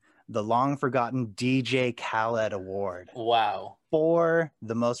resurrect the long forgotten DJ Khaled Award Wow. for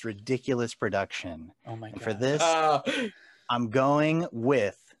the most ridiculous production. Oh my And god. for this, I'm going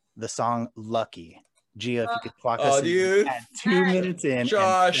with the song Lucky. Gio, if you could clock us in dude. at 2 minutes in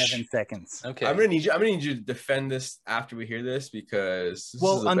Josh. and 7 seconds. Okay. I'm gonna need you to defend this after we hear this, because this is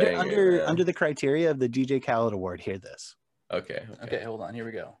Well, a banger, man. under the criteria of the DJ Khaled Award, hear this. Okay. Okay, hold on. Here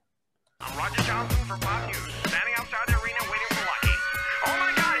we go. I'm Roger Johnson for Pop News, standing outside the arena waiting for Lucky. Oh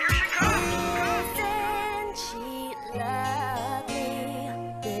my God, here she comes! Isn't she lovely,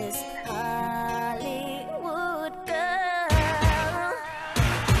 this Hollywood girl?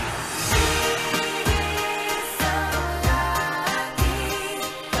 She's so lucky,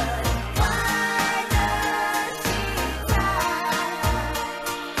 but why does she cry?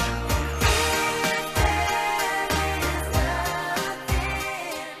 If there is nothing.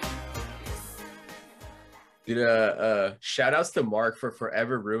 Dude, shout outs to Mark for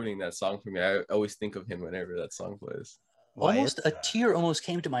forever ruining that song for me. I always think of him whenever that song plays. Why, Almost it's, a tear almost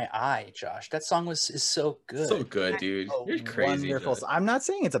came to my eye, Josh. That song is so good. So good, dude. a You're crazy. wonderful. Josh. I'm not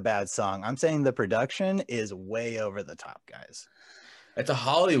saying it's a bad song. I'm saying the production is way over the top, guys. It's a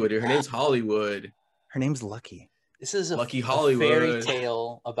Hollywood. Her name's Hollywood. Her name's Lucky. This is a Lucky a Hollywood. fairy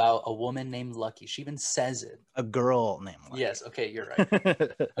tale about a woman named Lucky. She even says it. A girl named Lucky. Yes. Okay, you're right.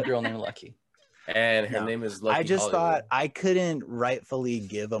 A girl named Lucky. And her No. name is Lucky I just Hollywood. thought I couldn't rightfully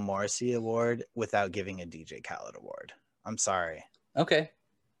give a Morrissey award without giving a DJ Khaled award. I'm sorry. Okay.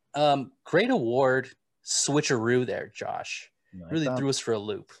 Great award switcheroo there, Josh. You like Really that? threw us for a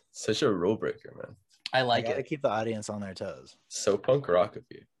loop. Such a rule breaker, man. I I like gotta it. keep the audience on their toes. So punk rock of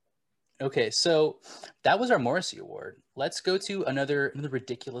you. Okay, so that was our Morrissey award. Let's go to another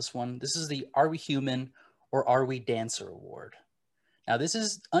ridiculous one. This is the Are We Human or Are We Dancer award. Now, this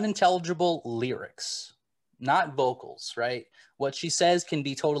is unintelligible lyrics, not vocals, right? What she says can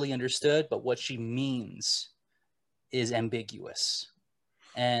be totally understood, but what she means is ambiguous.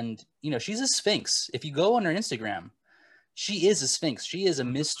 And, you know, she's a sphinx. If you go on her Instagram, she is a sphinx. She is a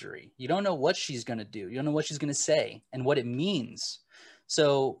mystery. You don't know what she's going to do. You don't know what she's going to say and what it means.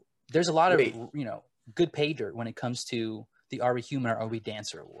 So there's a lot of, you know, good pay dirt when it comes to the Are We Human or Are We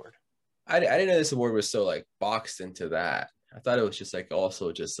Dancer award. I didn't know this award was so like boxed into that. I thought it was just like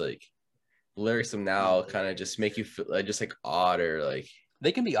also just like lyrics of now kind of just make you feel like just like odd or like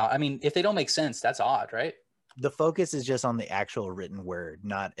They can be odd. I mean, if they don't make sense, that's odd, right? The focus is just on the actual written word,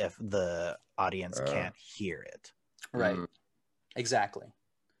 not if the audience can't hear it. Right. Exactly.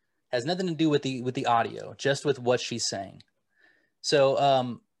 Has nothing to do with the audio, just with what she's saying. So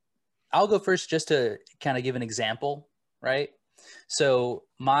I'll go first just to kind of give an example, right? So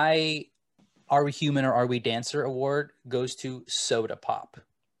my Are We Human or Are We Dancer award goes to Soda Pop.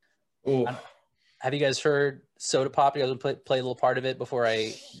 oh Have you guys heard Soda Pop? You guys want to play a little part of it before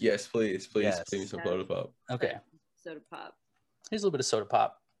I... yes, please Yes. play me some Soda Pop. Okay. Soda Pop. Here's a little bit of Soda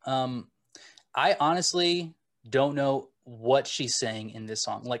Pop. I honestly don't know what she's saying in this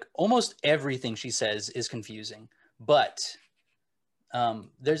song. Like almost everything she says is confusing, but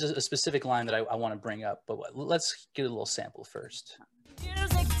there's a specific line that I want to bring up, but let's get a little sample first.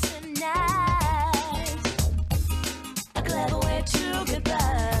 Music tonight, a clever way to get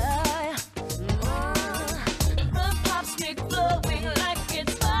by. The pop stick flowing like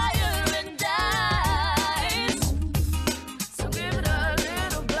it's fire and ice. So give it a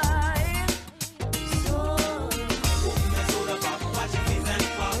little bite. So the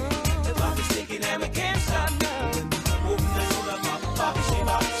pop is sticking and we can't stop now.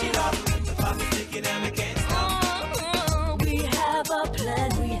 We have a plan,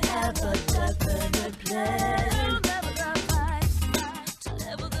 we have a definite plan. To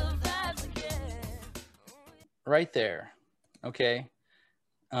level the vibes again. Right there. Okay.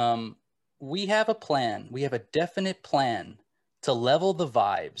 We have a plan. We have a definite plan to level the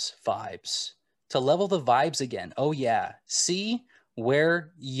vibes. To level the vibes again. Oh yeah. See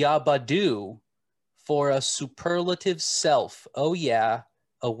where Yabadu for a superlative self. Oh yeah.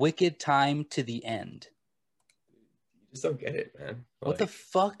 A wicked time to the end. You just don't get it, man. What the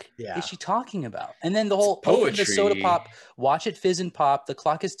fuck Yeah. is she talking about? And then the whole It's open the Soda poetry. Pop, watch it fizz and pop. The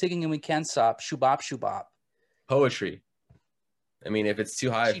clock is ticking and we can't stop. Shubop, shubop. Poetry. I mean, if it's too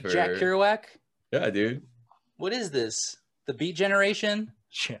high She for Jack Kerouac? yeah, dude. What is this? The Beat Generation?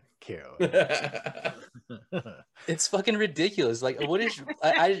 Cute. It's fucking ridiculous. Like, what is?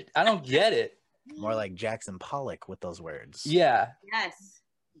 I don't get it. More like Jackson Pollock with those words. Yeah, Yes.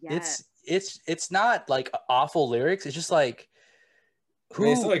 Yes. it's not like awful lyrics. It's just like I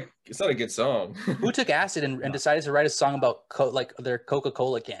mean, it's not a good song. who took acid and decided to write a song about like their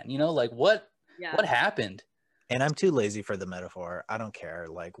Coca-Cola can. You know, like what happened? And I'm too lazy for the metaphor. I don't care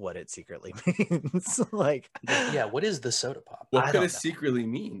like what it secretly means. Like, Yeah, what is the Soda Pop? What I could don't it know. secretly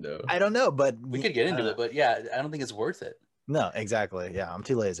mean though? I don't know, but We could get into it, but yeah, I don't think it's worth it. no, exactly. Yeah, I'm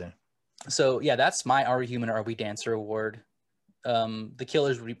too lazy. So yeah, that's my Are We Human or Are We Dancer award. The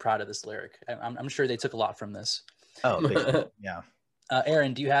Killers would be proud of this lyric. I'm sure they took a lot from this. Oh, big, yeah.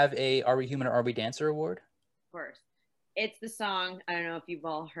 Erin, do you have a Are We Human or Are We Dancer award? Of course. It's the song. I don't know if you've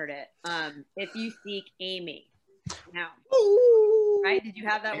all heard it. If You Seek Amy. Now, right? Did you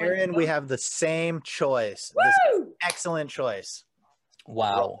have that one? Erin, we have the same choice. This Woo! excellent choice.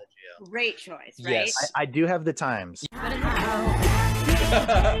 Wow. Great choice, right? Yes. I do have the times. We say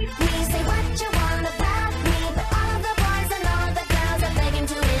what you want about me, but all of the boys and all the girls are begging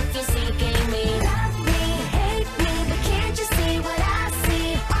to if you're seeking me. Love me, hate me, but can't you see what I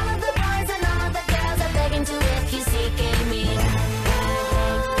see? All of the boys and all the girls are begging to if you're seeking me.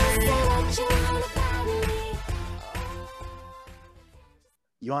 Say what you want about me.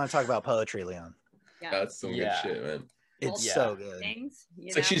 You want to talk about poetry, Leon? Yeah. That's some Yeah. good shit, man. It's Yeah. so good. Things,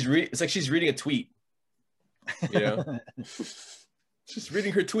 It's like she's reading a tweet. You know, just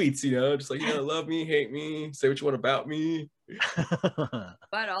reading her tweets. You know, just like love me, hate me, say what you want about me.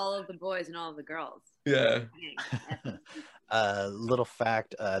 but all of the boys and all of the girls. Yeah. Little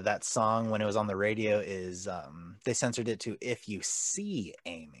fact, that song when it was on the radio is they censored it to If You See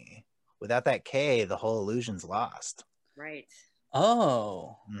Amy. Without that K, the whole illusion's lost. Right.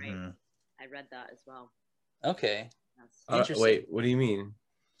 Oh, Right. Mhm. I read that as well. okay. That's Interesting. Wait, what do you mean?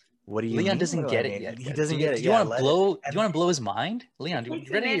 What do you Leon mean? doesn't What do I get it mean? yet. He doesn't Do you, get it. Do you Yeah, want to let it- blow? Do you want to blow his mind, Leon? It You takes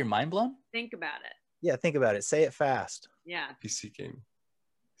a ready to get minute. your mind blown? Think about it. Yeah, think about it. Say it fast. Yeah. PC game.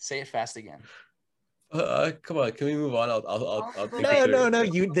 Say it fast again. Come on, can we move on? I'll think No, of no,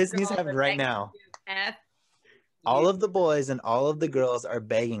 it. no. This needs to happen right now. F. All of the boys and all of the girls are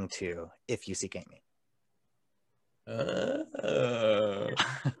begging to if you seek Amy.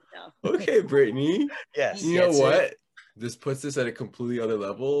 Okay, Brittany. Yes. You know Gets it. what? This puts this at a completely other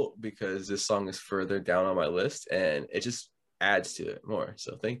level because this song is further down on my list and it just adds to it more.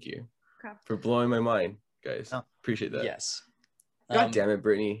 So thank you Okay. for blowing my mind, guys. Oh. Appreciate that. Yes. God damn it,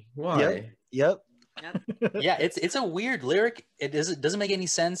 Brittany. Why? Yep. Yeah, it's a weird lyric. It doesn't make any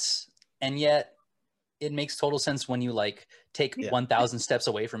sense, and yet it makes total sense when you like take Yeah. 1,000 steps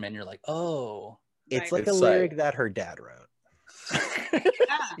away from it and you're like, oh. It's Right. like a It's lyric like- that her dad wrote.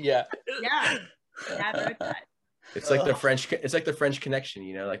 Yeah. Yeah. Dad wrote that. It's like the French. It's like the French Connection.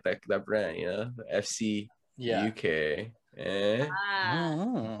 You know, like that brand. You know, the FC Yeah. UK. Eh? Ah.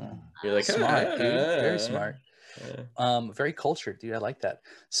 Oh. You're like Smart, dude. Very smart. Very cultured, dude. I like that.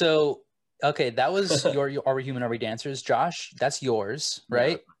 So, okay, that was your Are We Human, Are We Dancers? Josh, that's yours,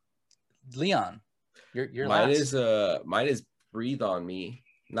 right? Leon, you're mine last. is Breathe on Me.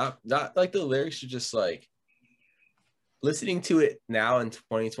 Not like the lyrics are just like listening to it now in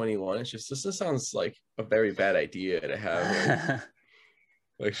 2021. It's just this sounds like a very bad idea to have.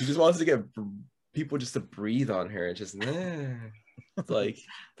 Like she just wants to get people just to breathe on her. It's just it's like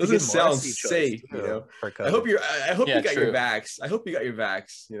doesn't Good sound Morrissey choice, safe, too, you know. for I hope COVID. I hope Yeah, you got true. your vax. I hope you got your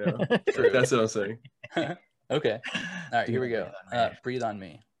vax. You know, True. that's what I'm saying. Okay. All right, here we go. Breathe on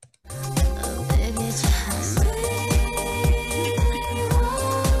Me. Oh, baby, just breathe.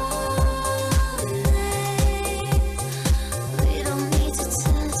 We don't need to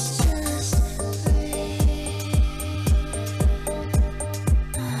touch, just breathe.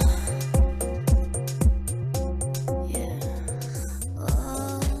 Yeah.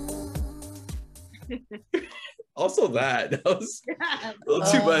 Also, that was Yeah. a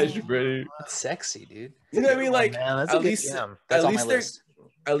little too much, Brittany. That's sexy, dude. You know what I mean? Like Man, that's at a good least jam. That's at on my least they're list.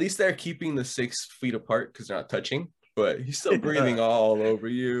 at least they're keeping the 6 feet apart because they're not touching, but he's still breathing all over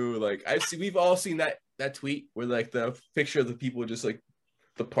you. Like we've all seen that tweet where like the picture of the people just like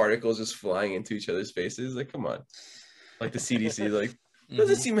the particles just flying into each other's faces. Like, come on, like the CDC, like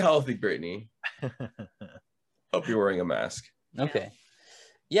doesn't seem healthy, Brittany. Hope you're wearing a mask. Okay.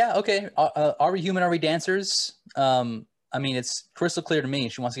 Yeah, okay. Are We Human, Are We Dancers? I mean, it's crystal clear to me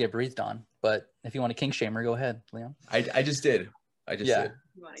she wants to get breathed on, but if you want to kink shame her, go ahead, Leon. I just did. I just Yeah. did.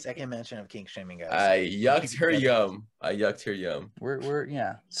 You wanna Second mention of kink shaming, guys. I yucked her yum. I yucked her yum. We're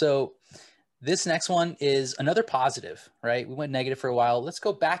yeah. So this next one is another positive, right? We went negative for a while. Let's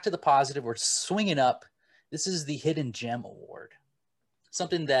go back to the positive. We're swinging up. This is the Hidden Gem Award.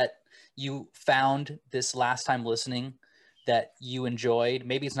 Something that you found this last time listening that you enjoyed.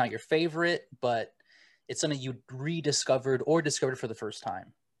 Maybe it's not your favorite, but it's something you rediscovered or discovered for the first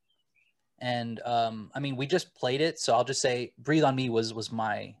time. And I mean, we just played it, so I'll just say Breathe on Me was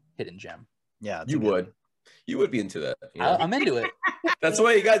my hidden gem. Yeah, it's You a good- would. You would be into that. You know? I'm into it. That's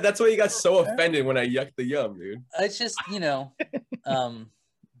why you got so offended when I yucked the yum, dude. It's just,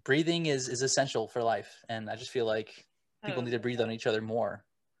 breathing is essential for life. And I just feel like people need to breathe on each other more.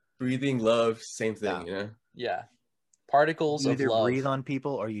 Breathing, love, same thing, Yeah. you know? Yeah. Particles You of either love. breathe on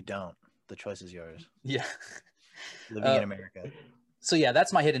people or you don't. The choice is yours. Yeah. Living in America. So yeah,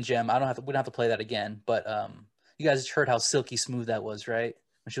 that's my hidden gem. We don't have to play that again, but you guys heard how silky smooth that was, right?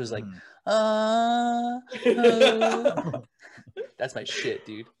 When she was like, that's my shit,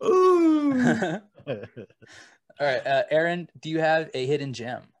 dude. Ooh. All right, Erin, do you have a hidden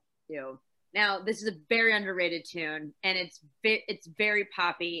gem? do. Now, this is a very underrated tune, and it's very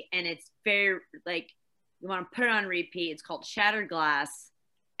poppy, and it's very like you want to put it on repeat. It's called Shattered Glass,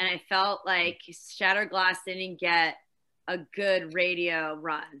 and I felt like Shattered Glass didn't get a good radio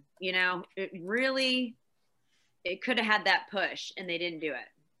run. You know, it could have had that push, and they didn't do it.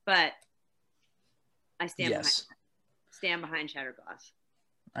 But I stand behind Shattered Glass.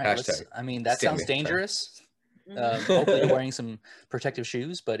 All right, Hashtag I mean, that stand sounds behind. dangerous. Mhm. Hopefully you're wearing some protective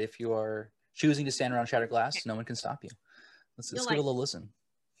shoes, but if you are choosing to stand around Shattered Glass, no one can stop you. Let's You'll give a like little listen.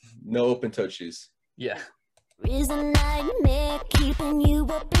 No open toe shoes. Yeah. Reason nightmare keeping you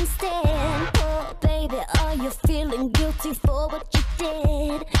up instead. Oh, baby, are you feeling guilty for what you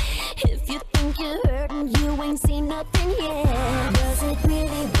did? If you think you're hurting, you ain't seen nothing yet. Was it really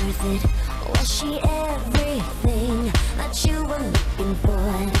worth it? Was she everything that you were looking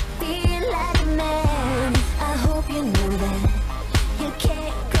for? Feel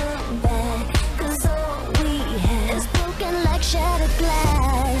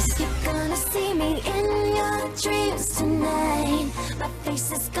see me in your dreams tonight. My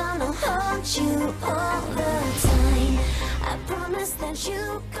face is gonna haunt you all the time. I promise that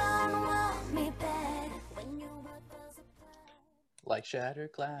you gonna want me back when your world falls apart. Like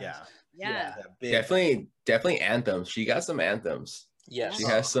Shattered Glass. Yeah. Yeah. That big Definitely anthems. She got some anthems. Yes. She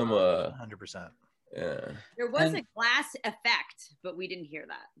has some 100%. yeah. There was And- a glass effect, but we didn't hear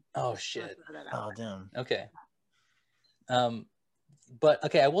that. Oh Let's shit. throw that out Oh, damn. Okay. But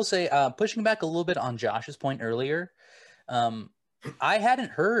okay, I will say, pushing back a little bit on Josh's point earlier, I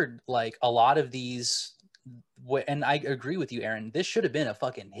hadn't heard like a lot of these, and I agree with you, Erin. This should have been a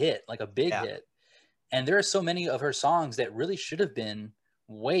fucking hit, like a big Yeah. hit. And there are so many of her songs that really should have been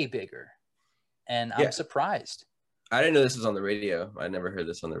way bigger, and Yeah. I'm surprised. I didn't know this was on the radio. I never heard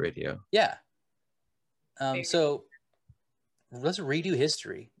this on the radio. Yeah. Very So let's redo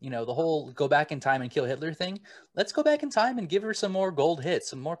history. You know, the whole go back in time and kill Hitler thing. Let's go back in time and give her some more gold hits,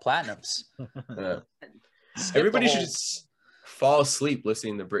 some more platinums. Skip Everybody the should whole- just fall asleep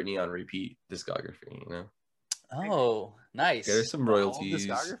listening to Britney on repeat discography, you know? Oh, nice. Get her some Whole royalties.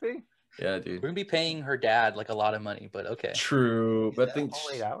 discography? Yeah, We're dude. gonna be paying her dad like a lot of money, but okay. True. But I That think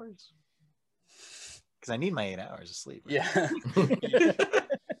whole 8 hours? Because I need my 8 hours of sleep. Yeah.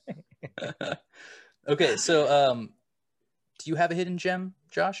 Okay, so do you have a hidden gem,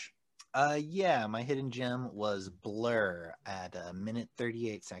 Josh? Yeah, my hidden gem was Blur at a minute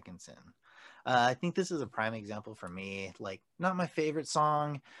 38 seconds in. I think this is a prime example for me. Like, not my favorite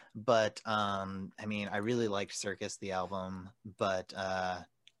song, but I mean, I really liked Circus, the album. But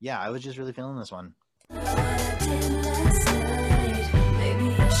yeah, I was just really feeling this one. What I did last night,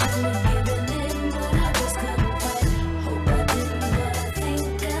 maybe I shouldn't have given in, but I just couldn't fight. Hope I didn't, but I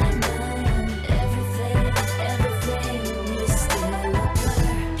think I might. Everything is still a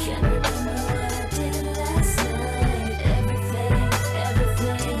blur. Can't remember what I did last night. Everything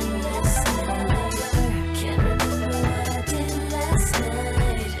is still a blur. Can't remember what I did last night.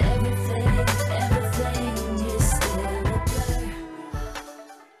 Everything is still a blur.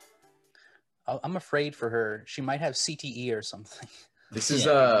 I'm afraid for her. She might have CTE or something. this is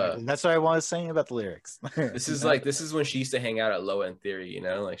That's what I was saying about the lyrics. this is when she used to hang out at Low End Theory, you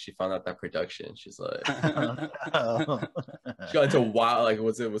know? Like she found out that production. She's like Oh. she got into Wild, like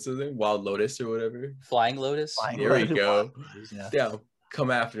what's his name? Wild Lotus or whatever. Flying Lotus. Flying There we Lotus. go. Yeah. Yeah, come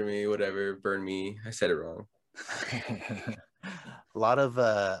after me, whatever, burn me. I said it wrong. a lot of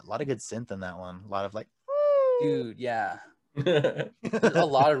good synth in that one. A lot of like, Dude, yeah. A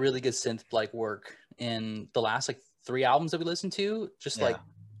lot of really good synth like work in the last like 3 albums that we listened to. Just Yeah. like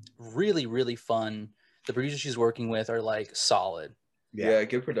really, really fun. The producers she's working with are like solid. Yeah,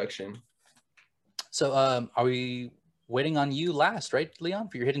 good production. So are we waiting on you last, right, Leon,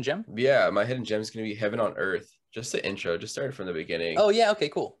 for your hidden gem? Yeah, my hidden gem is gonna be Heaven on Earth. Just the intro, just started from the beginning. Oh yeah, okay,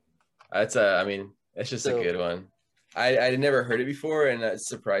 cool. That's I mean, it's just So- a good one. I never heard it before, and that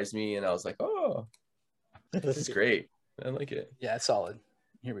surprised me, and I was like, oh, this is great. I like it. Yeah, it's solid.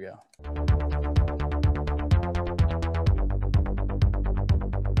 Here we go.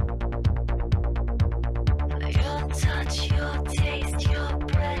 Your touch, your taste, your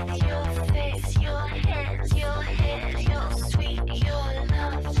breath, your face, your hands, your hair, your sweet, your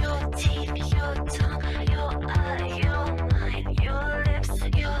love, your teeth, your tongue, your eye, your mind, your lips,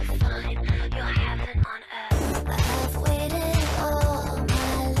 you're fine, you're heaven on earth. I've waited all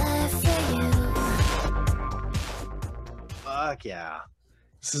my life for you. fuck yeah.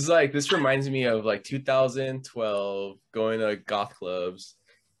 This reminds me of like 2012 going to goth clubs.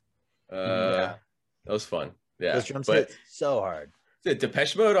 Yeah. That was fun. Yeah, Those drums but hit so hard. is it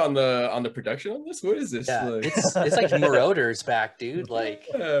Depeche Mode on the production on this? What is this? Yeah, Like- it's like Marauders back, dude. Like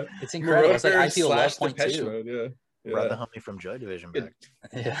Yeah. it's incredible. It's like I Marauders feel slash love point Depeche too. Mode, yeah. Brought the Yeah. homie from Joy Division Good.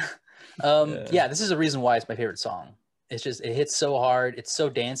 back. Yeah. Yeah. Yeah, this is a reason why it's my favorite song. It's just it hits so hard, it's so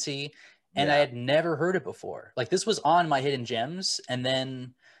dancey, and I Yeah. had never heard it before. Like this was on my hidden gems, and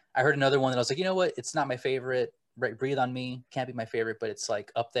then I heard another one that I was like, you know what? It's not my favorite. Right, Breathe on Me can't be my favorite, but it's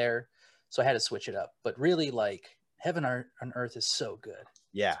like up there. So I had to switch it up. But really, like Heaven on Earth is so good.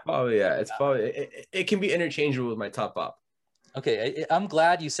 Yeah. Oh yeah, it's probably it can be interchangeable with my top pop. Okay, I'm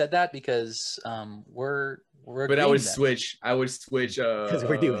glad you said that because we're But I agreeing would then. switch. Because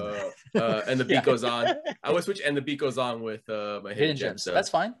we're doing and the beat Yeah. goes on. I would switch and the beat goes on with my hidden gem. So That's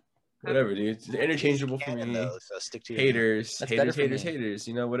fine. whatever, dude. It's interchangeable for Canon, me. though, so stick to your Haters, That's haters, better for haters, me. haters.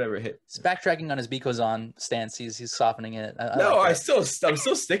 You know, whatever. Hit. It's backtracking on his beat goes on stance. He's softening it. No, like I'm that.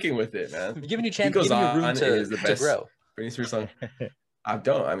 still sticking with it, man. I'm giving you chance, Goes giving you room On to, is the to best. grow. Britney Spears song. I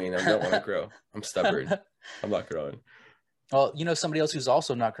don't want to grow. I'm stubborn. I'm not growing. Well, you know somebody else who's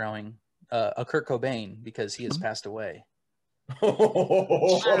also not growing, a Kurt Cobain because he has passed away.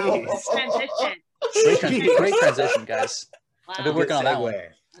 Wow. Transition. Great transition, guys. I've been Wow. working on that one.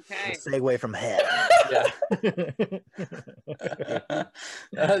 Okay. Segue from head.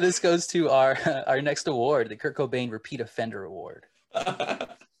 Yeah. This goes to our next award, the Kurt Cobain Repeat Offender Award.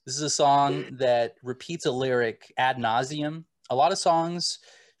 This is a song that repeats a lyric ad nauseum. A lot of songs,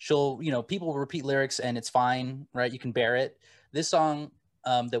 people will repeat lyrics and it's fine, right? You can bear it. This song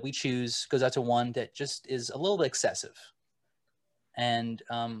that we choose goes out to one that just is a little bit excessive. And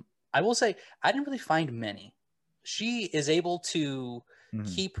I will say, I didn't really find many. She is able to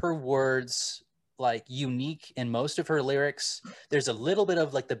keep her words like unique in most of her lyrics. There's a little bit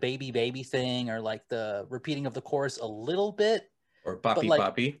of like the baby thing, or like the repeating of the chorus a little bit. Or poppy like,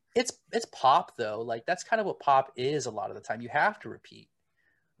 poppy. It's pop though. Like that's kind of what pop is a lot of the time. You have to repeat.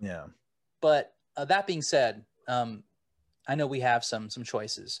 Yeah. But that being said, I know we have some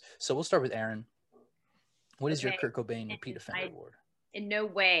choices. So we'll start with Erin. What is your Kurt Cobain Repeat Offender Award? In no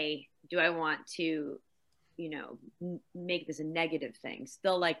way do I want to, make this a negative thing.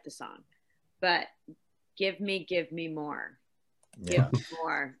 Still like the song, but give me more. Yeah. Give me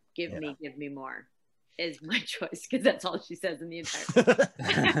more. Give me more is my choice, because that's all she says in the entire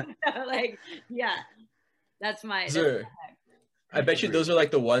that's my Sure. I bet you those are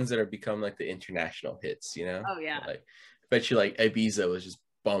like the ones that are become like the international hits, Oh yeah. Like I bet you like Ibiza was just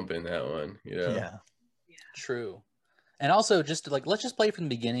bumping that one, Yeah. True. And also just like, let's just play from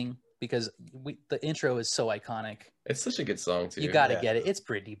the beginning, because the intro is so iconic. It's such a good song too. You gotta get it. It's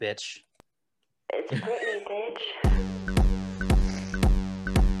Britney, bitch. It's Britney, bitch.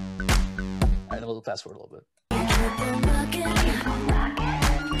 All right, we'll fast forward a little bit.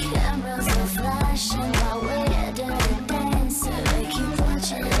 Cameras are flashing while we're doing dancing. They keep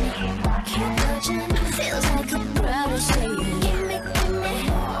watching. Feels like a crowd is saying, give me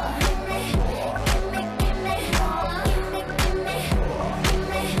more.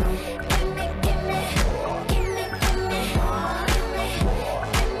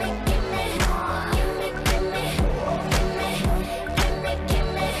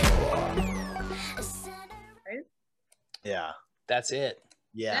 Yeah. That's it.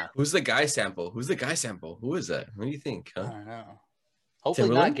 Yeah. Who's the guy sample? Who is that? What do you think? I Huh? don't know. Hopefully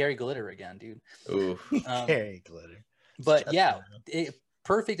Timberland? not Gary Glitter again, dude. Ooh. Carry glitter. But Just yeah, enough.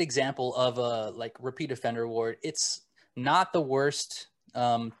 perfect example of a like repeat offender award. It's not the worst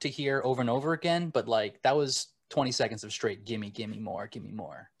to hear over and over again, but like that was 20 seconds of straight gimme more.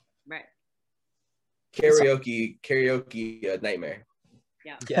 Right. Karaoke nightmare.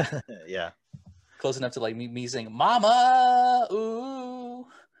 Yeah. Yeah. Close enough to like me saying mama ooh.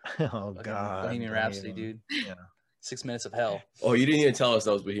 Oh God. Bohemian Rhapsody, dude. Yeah. 6 minutes of hell. Oh, you didn't even tell us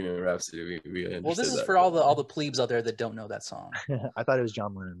that was Bohemian Rhapsody. We Well, this understood is that. for all the plebes out there that don't know that song. I thought it was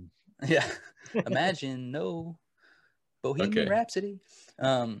John Lennon. Yeah. Imagine no Bohemian Okay. Rhapsody.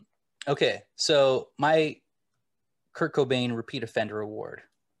 Okay, so my Kurt Cobain Repeat Offender Award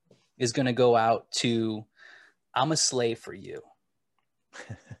is going to go out to I'm a Slave for You.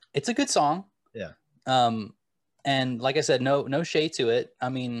 It's a good song. Yeah. And like I said, no shade to it. I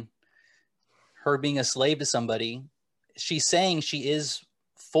mean, her being a slave to somebody, she's saying she is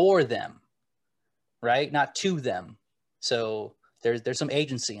for them, right? Not to them. So there's some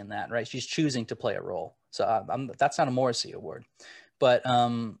agency in that, right? She's choosing to play a role. So that's not a Morrissey award, but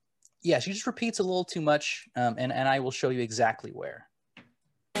yeah, she just repeats a little too much, and I will show you exactly where.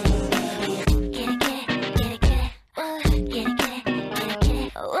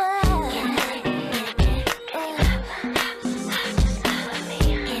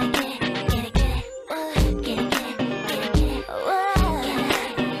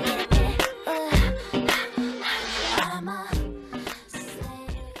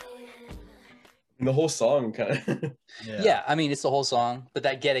 The whole song kind of. Yeah, I mean it's the whole song, but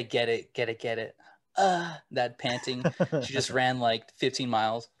that get it, that panting, she just ran like 15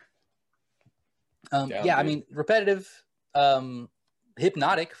 miles. Yeah, I mean repetitive,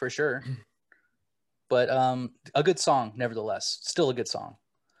 hypnotic for sure, but a good song nevertheless. Still a good song.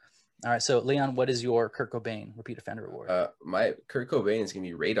 All right, so Leon, what is your Kurt Cobain Repeat Offender Award? My Kurt Cobain is gonna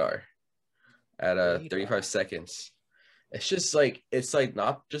be Radar at 35 seconds. It's just like, it's like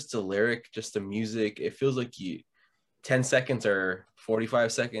not just the lyric, just the music. It feels like 10 seconds or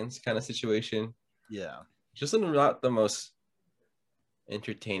 45 seconds kind of situation. Yeah. Just not the most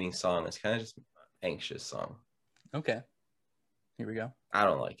entertaining song. It's kind of just an anxious song. Okay, here we go. I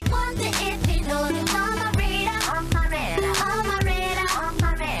don't like it. Wonder if you know that I'm a radar, on my radar, on my radar, on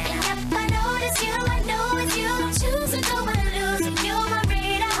my radar. And if I notice you, I know it's you. I'm choosing, don't wanna lose you. You're my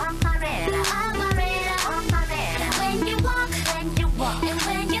radar, on my radar, on my radar, on my radar. When you walk, and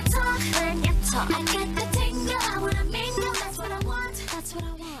when you talk, I get the tingle. I wanna mingle, that's what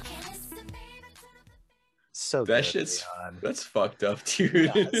so That good. shit's Leon. that's fucked up, dude.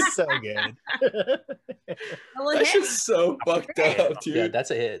 Yeah, it's so good. Well, That hit. shit's so fucked up, dude. Yeah,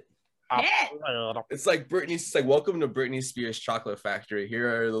 that's a hit. Hit. It's like It's like welcome to Britney Spears Chocolate Factory.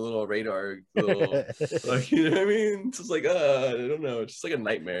 Here are the little radar, little like you know what I mean. It's just like I don't know. It's just like a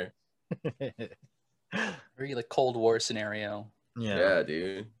nightmare. Very like Cold War scenario. Yeah,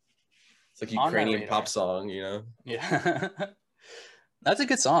 dude. It's like On that Ukrainian radar. pop song, you know. Yeah. That's a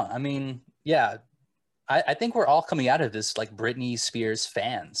good song. I mean, yeah. I think we're all coming out of this like Britney Spears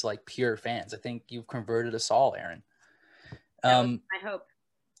fans, like pure fans. I think you've converted us all, Erin. I hope.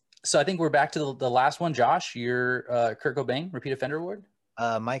 So I think we're back to the last one. Josh, your Kurt Cobain Repeat Offender Award.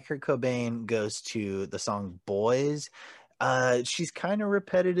 My Kurt Cobain goes to the song Boys. She's kind of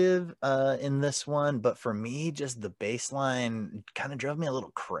repetitive in this one, but for me, just the bass line kind of drove me a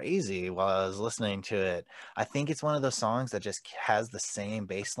little crazy while I was listening to it. I think it's one of those songs that just has the same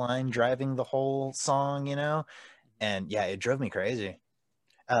bass line driving the whole song, you know? And yeah, it drove me crazy.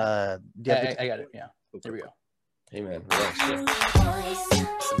 Do you have the- I got it. Yeah. There we go. Hey man, relax, bro.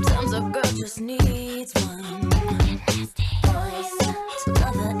 Sometimes a girl just needs one voice to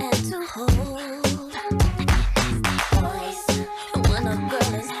love her and to hold. When a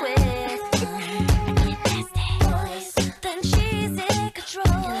girl is with one voice, then she's in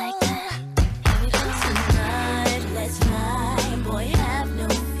control. Here we go tonight, let's fly. Boy, have no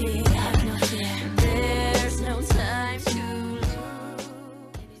fear. There's no time to lose.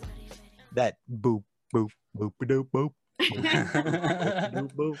 that boop, boop, boop, boop, boop,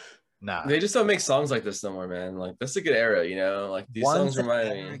 boop, boop. Nah. They just don't make songs like this no more, man. Like that's a good era, you know. Like these Once songs and remind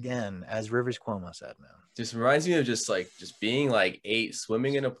never me. again, as Rivers Cuomo said, man. Just reminds me of just being like 8,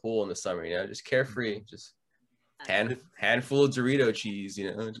 swimming in a pool in the summer, you know, just carefree, just handful of Dorito cheese,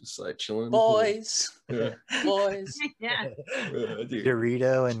 you know, just like chilling. In the pool. Boys. Yeah. Boys. Yeah. Yeah, dude.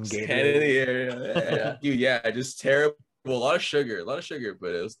 Dorito and Just hand in Gatorade. the air. Yeah. Dude, yeah, just terrible. A lot of sugar,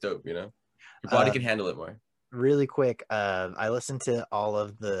 but it was dope, you know. Your body can handle it more. Really quick, I listen to all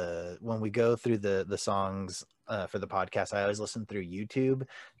of when we go through the songs for the podcast, I always listen through YouTube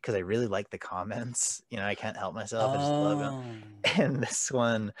because I really like the comments. You know, I can't help myself. I just love them. And this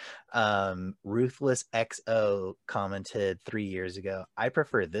one, Ruthless XO commented 3 years ago, I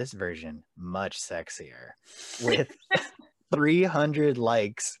prefer this version much sexier, with 300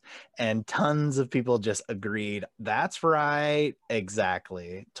 likes, and tons of people just agreed. That's right.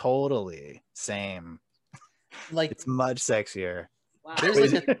 Exactly. Totally. Same. Like It's much sexier. Wow.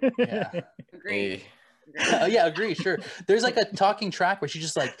 there's like a yeah. Agreed. Hey, Yeah, agree, sure. There's like a talking track where she's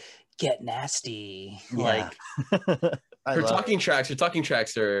just like, get nasty. Yeah. Like I her love talking tracks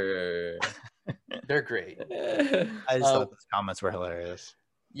are they're great. I just thought those comments were hilarious.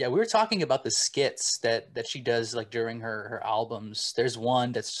 Yeah, we were talking about the skits that she does like during her albums. There's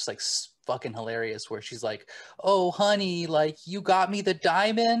one that's just like fucking hilarious where she's like, "Oh, honey, like you got me the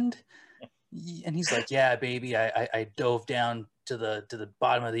diamond," and he's like, "Yeah, baby, I dove down to the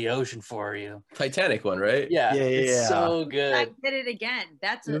bottom of the ocean for you." Titanic one, right? Yeah, Yeah, it's yeah. so I good. did it again.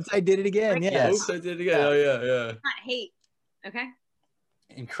 That's a, Oops, I did it again. Yes. Oops, I did it again. Oh yeah, not hate. Okay.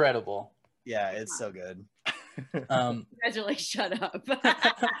 Incredible. Yeah, it's so good. Congratulations. Shut up.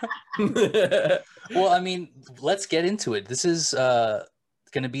 yeah. Well, I mean, let's get into it. This is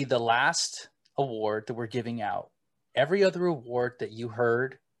going to be the last award that we're giving out. Every other award that you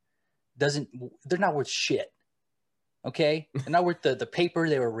heard they're not worth shit. Okay? They're not worth the paper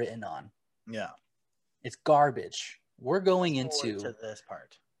they were written on. Yeah. It's garbage. We're going Forward into to this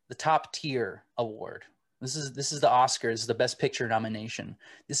part. the top tier award. This is the Oscars, the Best Picture nomination.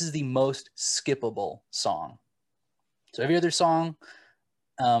 This is the most skippable song. So every other song,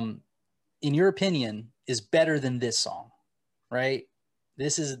 in your opinion, is better than this song, right?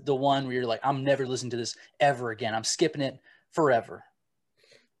 This is the one where you're like, I'm never listening to this ever again. I'm skipping it forever.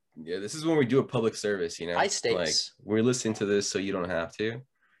 Yeah, this is when we do a public service, you know. High stakes. Like we're listening to this so you don't have to,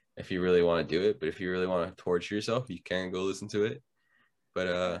 if you really want to do it. But if you really want to torture yourself, you can go listen to it.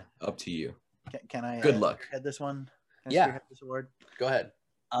 But up to you. Can I Good luck. head this one? Can I Yeah. spearhead this award? Go ahead.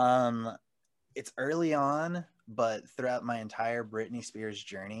 It's early on, but throughout my entire Britney Spears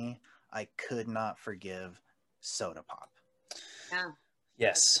journey, I could not forgive Soda Pop. Yeah.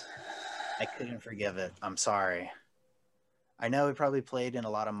 Yes. I couldn't forgive it. I'm sorry. I know it probably played in a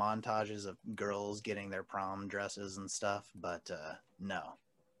lot of montages of girls getting their prom dresses and stuff, but no,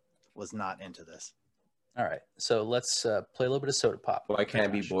 was not into this. All right. So let's play a little bit of Soda Pop. Why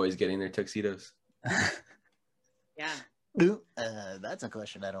can't be boys getting their tuxedos? Yeah. Ooh, that's a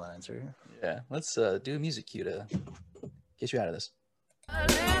question I don't answer. Yeah. Let's do a music cue to get you out of this. A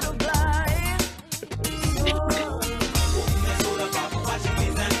little blind.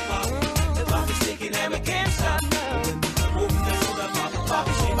 If I'm sticking and we can't stop.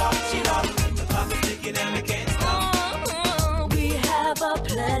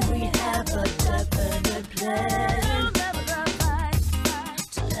 and we have a definite plan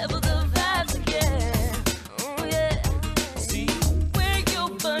to level the vibes again. Oh yeah. See where you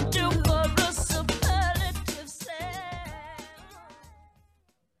burn to for a superlative slam.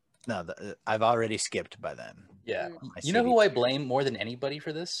 No, I've already skipped by then. Yeah. Mm. My You know CD. who I blame more than anybody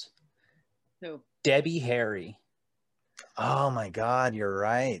for this? Who? Debbie Harry. Oh my God, you're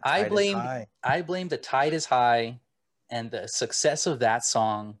right. I Tide is blame high. the Tide is High and the success of that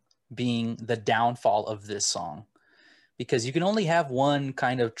song being the downfall of this song. Because you can only have one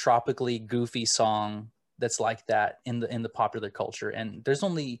kind of tropically goofy song that's like that in the popular culture, and there's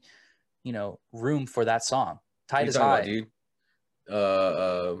only, room for that song. What Tide you is talking High.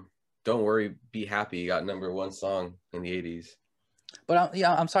 about, dude? Don't worry, be happy. Got #1 song in the '80s. But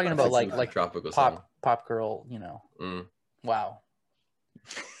I'm talking That's about like like some tropical song. pop girl, Mm. Wow.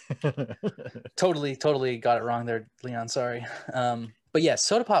 Totally got it wrong there, Leon. Sorry. But yeah,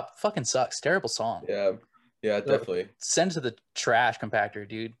 Soda Pop fucking sucks. Terrible song. Yeah, definitely. Send it to the trash compactor,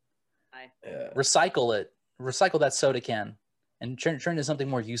 dude. Yeah. Recycle it. Recycle that soda can and turn it into something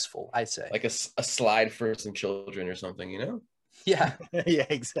more useful, I'd say. Like a slide for some children or something, you know? Yeah. Yeah,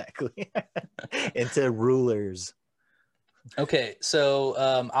 exactly. Into rulers. Okay, so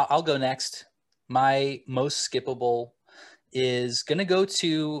I'll go next. My most skippable is gonna go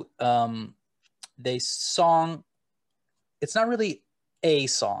to the song. It's not really a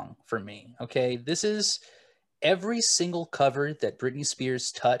song for me. Okay, this is every single cover that Britney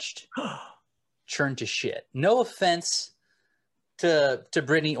Spears touched turned to shit. No offense to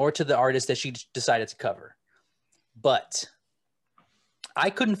Britney or to the artist that she decided to cover, but I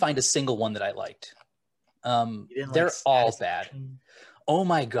couldn't find a single one that I liked. You didn't They're like all bad. Satisfaction? Oh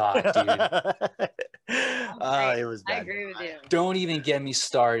my god, dude. It was I bad. agree with you. Don't even get me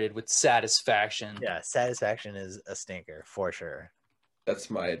started with Satisfaction. Yeah, Satisfaction is a stinker for sure. That's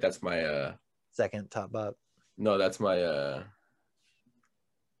my Second top bop. no, that's my that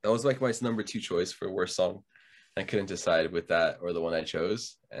was like my #2 choice for worst song. I couldn't decide with that or the one I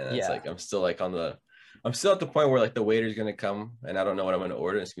chose. And it's Yeah. like I'm still at the point where like the waiter's gonna come and I don't know what I'm gonna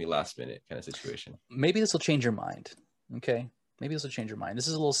order. It's gonna be last minute kind of situation. Maybe this will change your mind. Okay. Maybe this will change your mind. This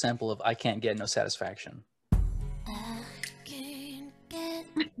is a little sample of I Can't Get No Satisfaction. I can't get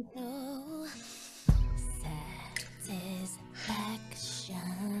no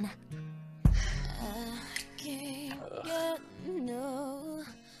satisfaction. I can't get no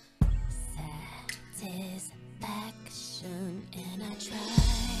satisfaction. And I try,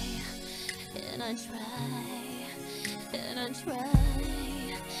 and I try, and I try,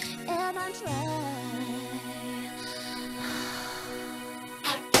 and I try. I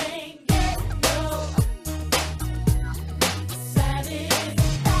can't get no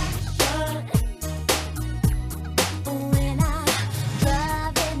satisfaction when I'm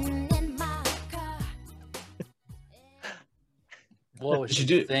driving in my car. What was She she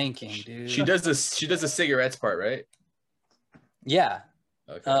did- thinking, dude? She does the cigarettes part, right? Yeah.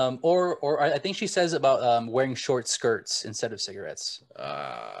 Okay. Or I think she says about wearing short skirts instead of cigarettes.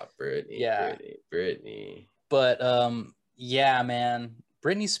 Britney. Yeah. Britney. But yeah, man,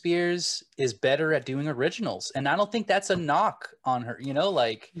 Britney Spears is better at doing originals, and I don't think that's a knock on her.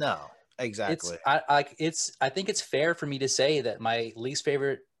 Like No, exactly. I think it's fair for me to say that my least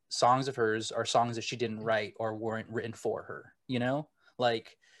favorite songs of hers are songs that she didn't write or weren't written for her.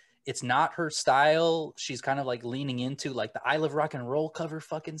 Like it's not her style. She's kind of like leaning into like the I Love Rock and Roll cover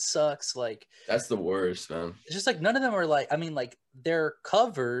fucking sucks. Like That's the worst, man. it's just like none of them are like, I mean, like they're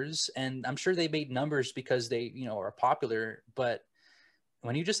covers and I'm sure they made numbers because they, are popular, but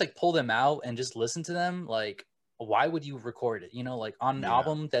when you just like pull them out and just listen to them, like why would you record it? Like on an Yeah.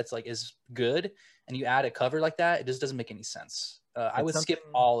 album that's like is good and you add a cover like that, it just doesn't make any sense. I would skip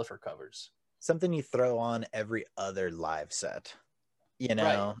something- all of her covers. Something you throw on every other live set.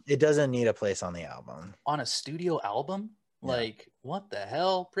 Right. It doesn't need a place on the album. On a studio album? Yeah. Like, what the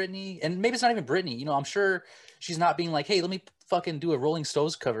hell, Britney? And maybe it's not even Britney. I'm sure she's not being like, hey, let me fucking do a Rolling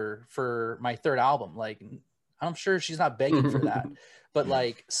Stones cover for my third album. Like, I'm sure she's not begging for that. But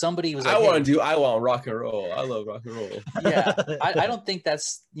like somebody was like, I want rock and roll. I love rock and roll. Yeah, I don't think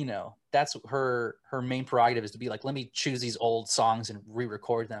that's that's her main prerogative is to be like, let me choose these old songs and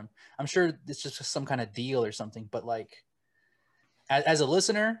re-record them. I'm sure it's just some kind of deal or something, but like as a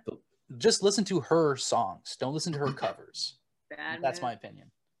listener, just listen to her songs, don't listen to her covers. That's my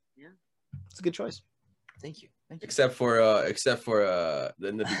opinion. It's a good choice. Thank you. Except for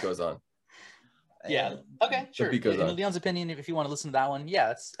then the beat goes on. Yeah. Okay. Sure. beat goes In on. Leon's opinion, if you want to listen to that one, yeah,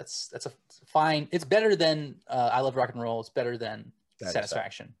 that's a fine. It's better than I Love Rock and Roll. It's better than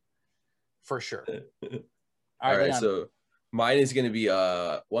Satisfaction, for sure. All right, Leon. so Mine is gonna be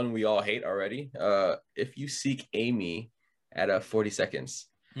one we all hate already. If you seek Amy at 40 seconds.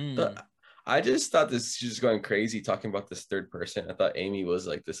 I just thought this she was going crazy talking about this third person. I thought Amy was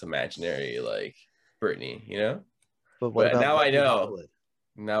like this imaginary like Britney, you know? But now I Lucky know. Hollywood?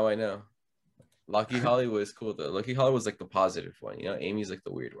 Now I know. Lucky Hollywood is cool though. Lucky Hollywood was like the positive one, you know? Amy's like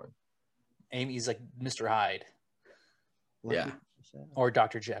the weird one. Amy's like Mr. Hyde Yeah. or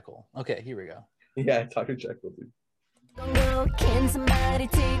Dr. Jekyll. Okay, here we go. Yeah, Dr. Jekyll, dude. Go, can somebody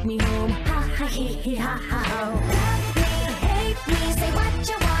take me home? Ha ha he he ha ha ho. Love me, hate me, say what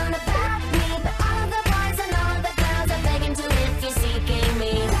you want about me, but all the boys and all the girls are begging to if you're seeking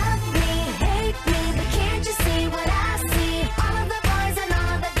me. Love me, hate me, but can't you see what I see? All the boys and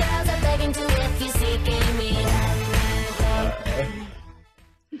all the girls are begging to if you're seeking me.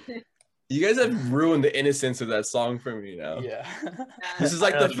 You guys have ruined the innocence of that song for me now. Yeah. This is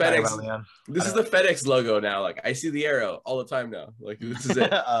like the FedEx. Leon. This is the FedEx logo now. Like I see the arrow all the time now. Like this is it.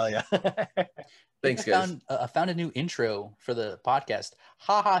 Oh yeah. Thanks, guys. I found a new intro for the podcast.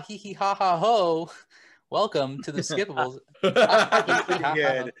 Ha ha he he ha ha ho. Welcome to the Skippables. That's pretty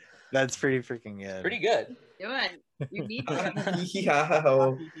good. That's pretty freaking good. Pretty good. Do it. You need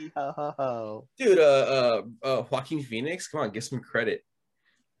to. Dude, Joaquin Phoenix, come on, get some credit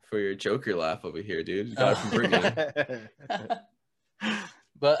for your Joker laugh over here, dude. You got it from Britney.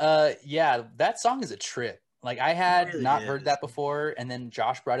 But yeah, that song is a trip. Like I had really not is. heard that before, and then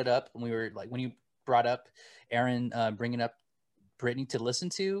Josh brought it up when we were like when you brought up Erin bringing up Britney to listen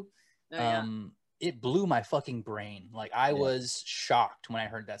to. Oh, yeah. It blew my fucking brain. Like I was shocked when I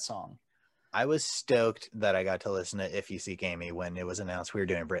heard that song. I was stoked that I got to listen to If You Seek Amy when it was announced we were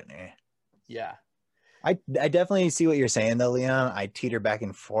doing Britney. Yeah. I definitely see what you're saying though, Leon. I teeter back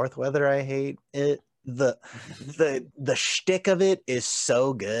and forth whether I hate it. The shtick of it is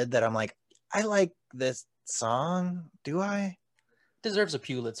so good that I'm like, I like this song. Do I? Deserves a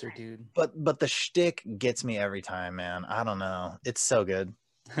Pulitzer, dude. But the shtick gets me every time, man. I don't know. It's so good.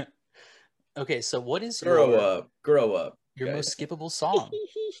 Okay, so what is Grow your up. guys. most skippable song?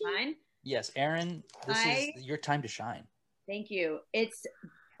 Mine? Yes, Erin, this is your time to shine. Thank you. It's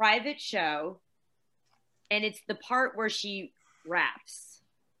Private Show, and it's the part where she raps.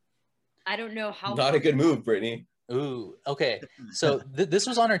 I don't know how. Not a good move, Brittany. Ooh, okay. So this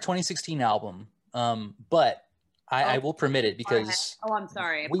was on our 2016 album, but I will permit it because I'm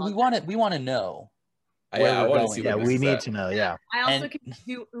sorry. I we apologize. want to know. Yeah, Where I we're want to going. see Yeah, what we this is need at. to know. Yeah. I also And- can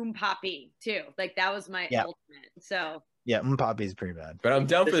do Papi too. Like that was my Yeah. ultimate. So Yeah, Poppy's pretty bad. But I'm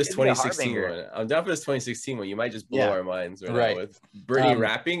down for this This could be a 2016 harbinger. one. I'm down for this 2016 one. You might just blow Yeah. our minds right, Right. now with Brittany Um,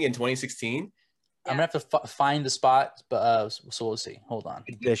 rapping in 2016 I'm gonna have to find the spot, but so we'll see. Hold on.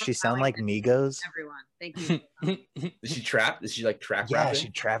 Does she sound like Migos? everyone, thank you. Did she trap? Is she like trap Yeah, rapping? she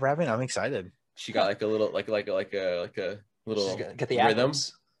trap rapping. I'm excited. She got like a little like a little She's got the rhythm.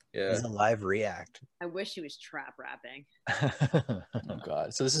 ad-libs. Yeah. It's a live react. I wish she was trap rapping. Oh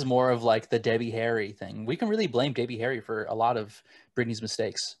god. So this is more of like the Debbie Harry thing. We can really blame Debbie Harry for a lot of Britney's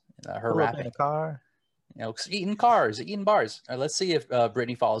mistakes. Her Pull up in rapping. a car. You know, eating cars, eating bars. All right, let's see if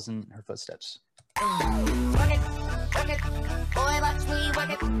Britney follows in her footsteps. Work it, boy, watch me work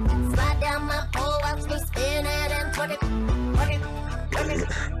it. Slide down my pole, watch me spin it and twerk it. Work it,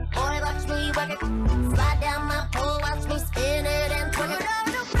 boy, watch me work it. Slide down my pole, watch me spin it and twerk it. Put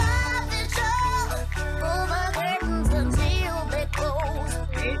on a private show, pull the curtains until they close.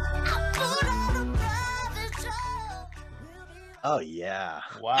 I put on a private show. Oh yeah.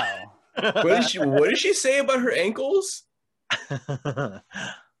 Wow. What did she say about her ankles?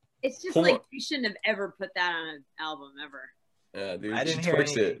 It's just Pull like up. you shouldn't have ever put that on an album ever. Yeah, dude. I didn't she hear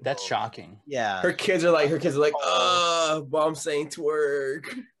twerks any- it. That's shocking. Yeah. Her kids are like, Mom saying twerk.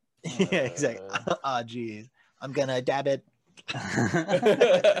 Yeah, exactly. Oh geez. I'm gonna dab it.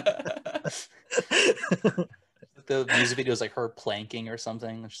 The music video is like her planking or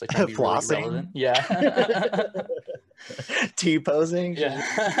something. She's like trying to be really Flossing? relevant. Yeah. T-posing. Yeah.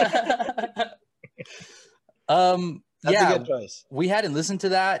 That's yeah, a good choice. we hadn't listened to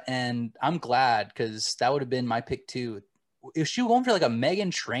that, and I'm glad because that would have been my pick too. Is she going for like a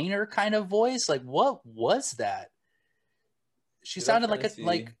Megan Trainor kind of voice? Like, what was that? She Dude, I'm sounded trying like to a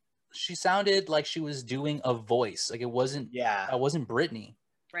like she sounded like she was doing a voice. Like it wasn't. Yeah. It wasn't Britney.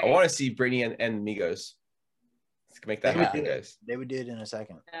 Right? I want to see Brittany and Migos. Let's make that They would happen, do it. guys. They would do it in a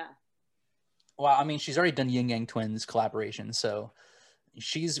second. Yeah. Well, I mean, she's already done Yin Yang Twins collaboration, so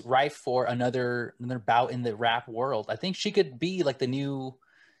she's ripe for another bout in the rap world. I think she could be like the new.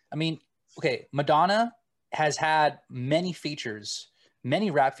 I mean, okay, Madonna has had many features, many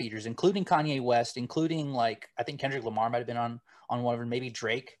rap features, including Kanye West, including like I think Kendrick Lamar might have been on one of them, maybe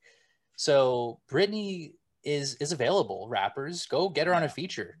Drake. So Britney is available. Rappers, go get her on a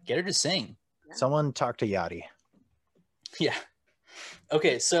feature. Get her to sing. Someone talk to Yachty. Yeah.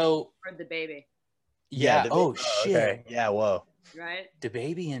 Okay, so For the baby, yeah. the Oh big- shit. okay. Yeah, whoa. right?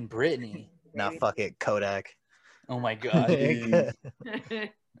 DaBaby and Britney. Nah, Baby. fuck it, Kodak. Oh my god.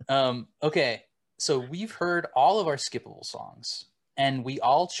 Okay, so we've heard all of our skippable songs, and we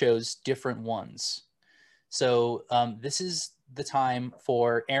all chose different ones. So this is the time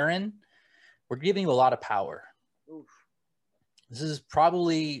for Erin. We're giving you a lot of power. Oof. This is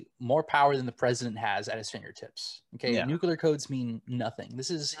probably more power than the president has at his fingertips. Okay, Yeah. nuclear codes mean nothing. This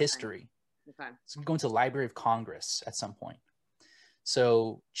is Nothing. history. Okay. It's going to go into the Library of Congress at some point.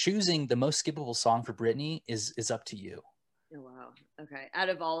 So choosing the most skippable song for Britney is up to you. Oh, wow. Okay. Out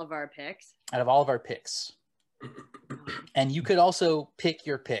of all of our picks. Out of all of our picks. And you could also pick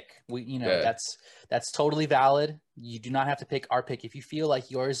your pick. Yeah. That's totally valid. You do not have to pick our pick if you feel like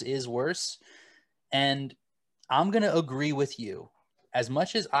yours is worse. And I'm going to agree with you. As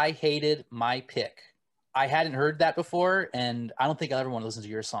much as I hated my pick, I hadn't heard that before, and I don't think I'll ever want to listen to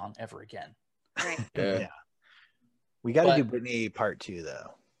your song ever again. Right. Yeah. Yeah. We got to do But- Britney part 2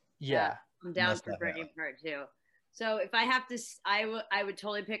 though. Yeah. I'm down Must for have Britney that. part 2. So if I have to, I would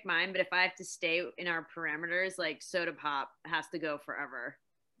totally pick mine. But if I have to stay in our parameters, like Soda Pop has to go forever.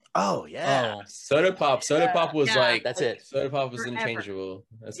 Oh yeah. Oh, Soda Pop. Soda Pop was Yeah. like that's it. Soda Pop was Forever. interchangeable.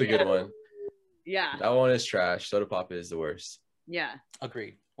 That's a Yeah. good one. Yeah. That one is trash. Soda Pop is the worst. Yeah.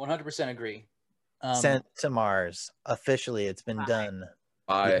 Agreed. 100% agree. Sent to Mars. Officially, it's been Bye. done. You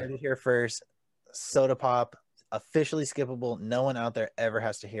Bye. heard it here first. Soda Pop, officially skippable. No one out there ever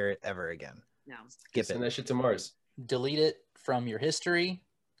has to hear it ever again. No. Skip Send it. that shit to Mars. Delete it from your history,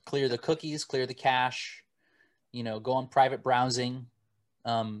 clear the cookies, clear the cache, go on private browsing,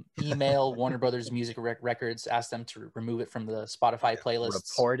 email Warner Brothers Music Records, ask them to remove it from the Spotify playlists.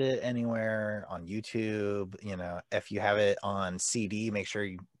 Report it anywhere on YouTube. If you have it on CD, make sure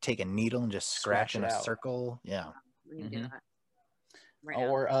you take a needle and just scratch Scratch in it a out. circle. Yeah. We can do Mhm. that. Right now.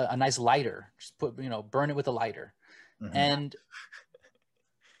 Or a nice lighter. Just burn it with a lighter. Mhm. And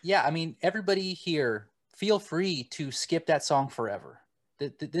yeah, I mean, everybody here, feel free to skip that song forever.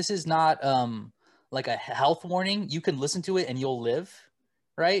 This is not like a health warning. You can listen to it and you'll live,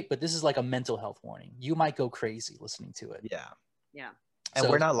 right? But this is like a mental health warning. You might go crazy listening to it. Yeah. Yeah. And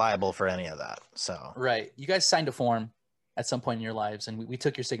So- we're not liable for any of that. So Right. You guys signed a form at some point in your lives, and we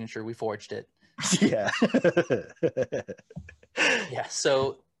took your signature. We forged it. yeah. Yeah.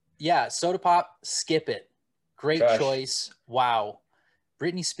 So yeah, Soda Pop, skip it. Great Trash. choice. Wow.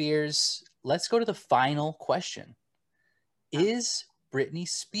 Britney Spears. Let's go to the final question. Is Britney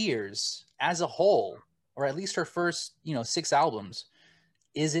Spears as a whole, or at least her first, 6 albums,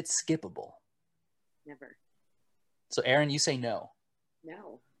 is it skippable? Never. So Erin, you say no.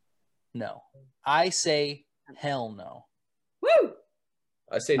 No. No. I say hell no. Woo!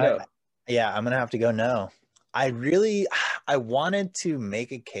 I say no. Yeah, I'm gonna have to go no. I wanted to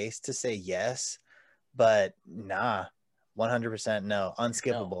make a case to say yes, but nah, 100% no,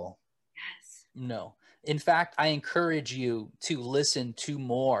 unskippable. Yes. No. In fact, I encourage you to listen to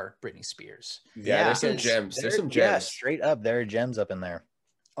more Britney Spears. Yeah, there's some because gems. There's some Yeah, gems. straight up, there are gems up in there.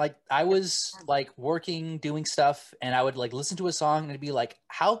 Like I was like working, doing stuff, and I would like listen to a song and it'd be like,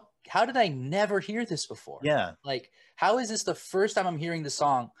 how did I never hear this before? Yeah, Like, how is this the first time I'm hearing the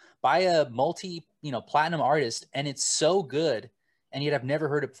song by a platinum artist, and it's so good, and yet I've never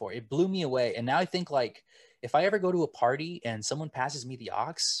heard it before. It blew me away. And now I think like, if I ever go to a party and someone passes me the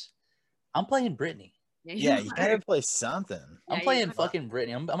aux, I'm playing Britney. yeah, you gotta play something. I'm Yeah, playing you- fucking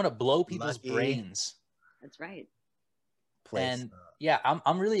Britney. I'm gonna blow people's Lucky. brains. That's right. Play And yeah,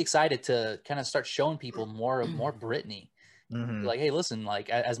 I'm really excited to kind of start showing people more Britney. Mhm. Like, hey, listen, like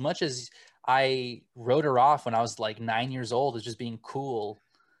as much as I wrote her off when I was like 9 years old as just being cool,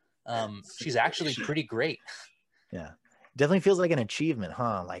 she's actually pretty great. Yeah, definitely feels like an achievement,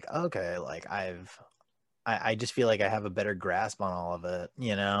 huh? Like, okay, like I just feel like I have a better grasp on all of it.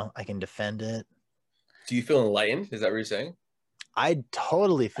 I can defend it. Do you feel enlightened? Is that what you're saying? I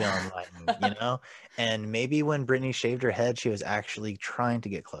totally feel enlightened, and maybe when Britney shaved her head, she was actually trying to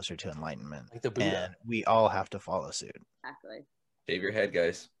get closer to enlightenment. Like the Buddha. And we all have to follow suit. Exactly. Shave your head,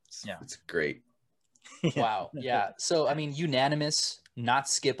 guys. Yeah. It's great. Wow. Yeah. So I mean, unanimous, not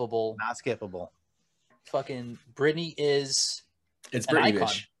skippable. Not skippable. Fucking Britney is It's an Britney, icon.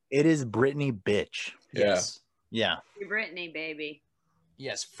 bitch. It is Britney, bitch. Yeah. Yes. Yeah. Free Britney, baby.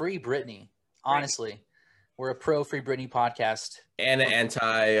 Yes. Free Britney. Honestly, we're a pro Free Britney podcast. And an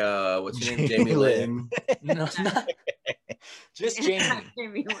anti, what's your name? Jamie Lynn. No, not just Jamie.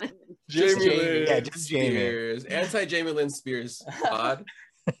 Jamie Lynn. Just Jamie Jamie. Lynn Yeah, just Jamie. Spears. Anti Jamie Lynn Spears pod.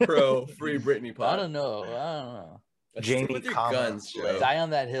 Pro free Britney pod. I don't know. Stick Jamie, with your comma, guns, Joe. Die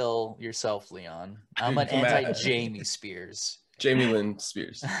on that hill yourself, Leon. I'm Dude, an come at- anti-Jamie Spears. Jamie Lynn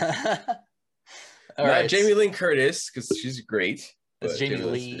Spears. All Not right. Jamie Lynn Curtis, because she's great. It's but Jamie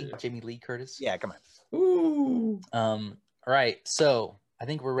Lynn Lee. Spears. Jamie Lee Curtis. Yeah, come on. Ooh. All right. So I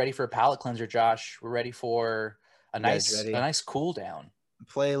think we're ready for a palate cleanser, Josh. We're ready for a You guys nice, ready? a nice cool down.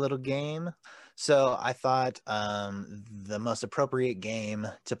 Play a little game. So I thought the most appropriate game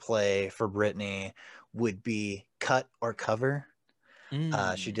to play for Britney would be cut or cover.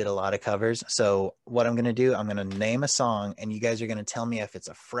 She did a lot of covers. So what I'm going to do, I'm going to name a song and you guys are going to tell me if it's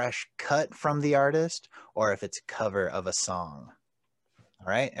a fresh cut from the artist or if it's a cover of a song. All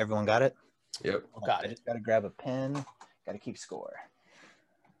right. Everyone got it? Yep. Got I it. just got to grab a pen. Got to keep score.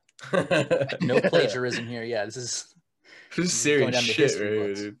 No plagiarism here. Yeah, this is Just going serious down the shit history right here,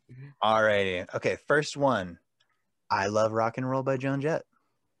 books. dude. All righty. Okay. First one. I Love Rock and Roll by Joan Jett.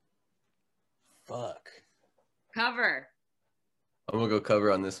 fuck. Cover. I'm gonna go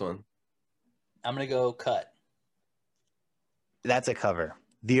cover on this one. I'm gonna go cut. That's a cover.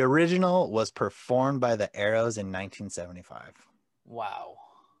 The original was performed by the Arrows in 1975. Wow.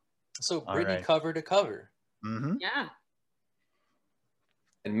 So All Britney right. cover to cover. Mm-hmm. Yeah.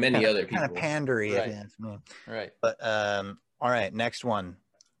 And many other people. Kind of pandery, Right. if you ask me. Right. But all right, next one.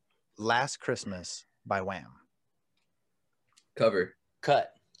 Last Christmas by Wham. Cover.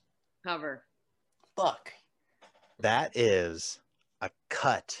 Cut. Cover. Fuck. That is a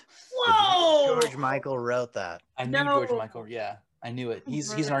cut. Whoa! George Michael wrote that. I knew No. George Michael. Yeah, I knew it.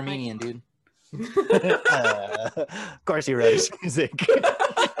 He's an Armenian dude. Of course, he wrote his music.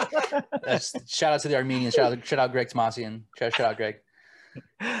 Shout out to the Armenians. Shout out Greg Tomasian. Shout out Greg.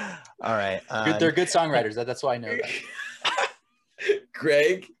 All right. They're good songwriters. That's why I know that.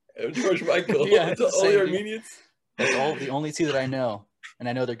 Greg and George Michael. Yeah, It's all same the dude. Armenians. That's the only two that I know, and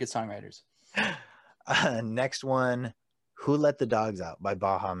I know they're good songwriters. Next one. Who Let the Dogs Out by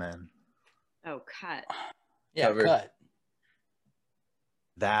Baha Men. Oh, cut. Yeah, Cover. cut.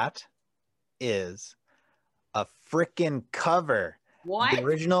 That is a freaking cover. What? The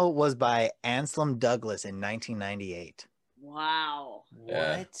original was by Anselm Douglas in 1998. Wow.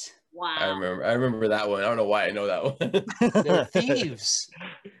 Yeah. What? Wow. I remember that one. I don't know why I know that one. They're thieves.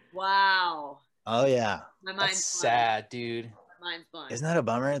 Wow. Oh yeah. My mind's That's blown. sad, dude. Mine's blown. Isn't that a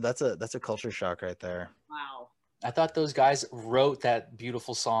bummer? That's a culture shock right there. Wow. I thought those guys wrote that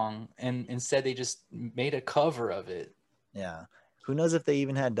beautiful song, and instead they just made a cover of it. Yeah. Who knows if they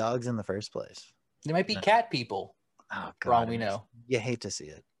even had dogs in the first place? They might be No. cat people, Oh for all God. we know. You hate to see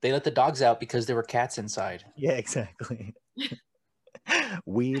it. They let the dogs out because there were cats inside. Yeah, exactly.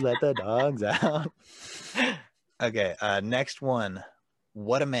 We let the dogs out. Okay, next one.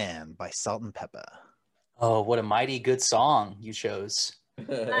 What a Man by Salt and Pepper. Oh, what a mighty good song you chose.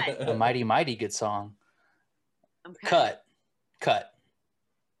 A mighty, mighty good song. I'm cutting. Cut.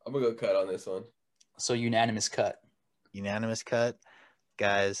 I'm gonna go cut on this one. So unanimous cut. Unanimous cut.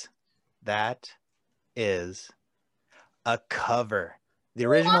 Guys, that is a cover. The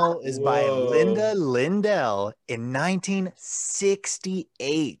original is by Whoa. Linda Lindell in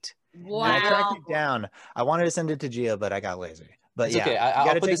 1968. Wow. And I tracked it down. I wanted to send it to Gio, but I got lazy. But It's yeah, okay. you I'll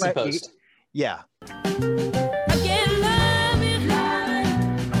gotta put take this in my- post. Yeah.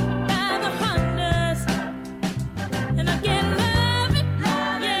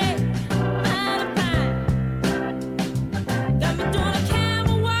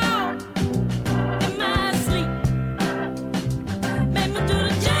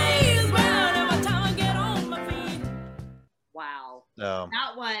 Wow. So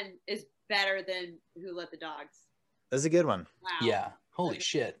That one is better than Who Let the Dogs. that's a good one. Wow. Yeah. Holy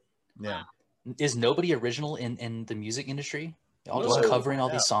shit. Yeah. Is nobody original in the music industry? All just No. covering all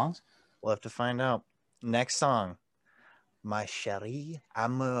Yeah. these songs? We'll have to find out. Next song, My Chérie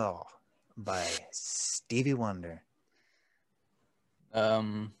Amour by Stevie Wonder.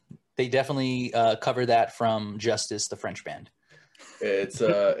 They definitely cover that from Justice, the French band. It's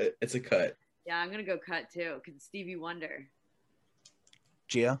a cut. Yeah, I'm gonna go cut too, because Stevie Wonder.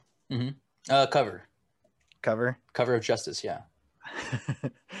 Gio, Cover cover? of Justice. Yeah.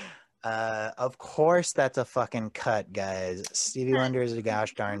 Of course that's a fucking cut, guys. Stevie Wonder is a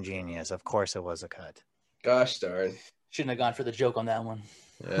gosh darn genius. Of course it was a cut. Gosh darn. Shouldn't have gone for the joke on that one.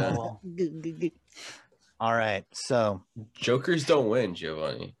 Yeah. Oh, well. All right, so Jokers don't win,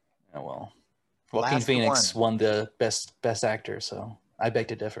 Giovanni. Oh, well. Joaquin Last Phoenix one. won the best actor, so I beg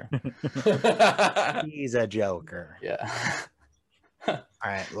to differ. he's a joker. Yeah. All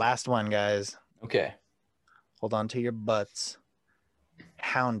right, last one, guys. Okay. Hold on to your butts.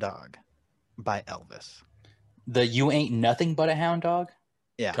 Hound Dog by Elvis. The You Ain't Nothing But a Hound Dog?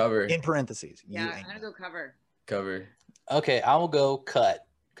 Yeah. Cover. In parentheses. Yeah, You I'm gonna go cover. Cover. Okay, I will go cut.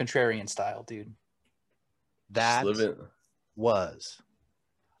 Contrarian style, dude. That Just live it. was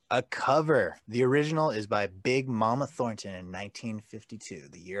a cover. The original is by Big Mama Thornton in 1952,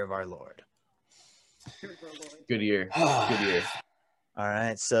 the year of our Lord. Good year. Good year. All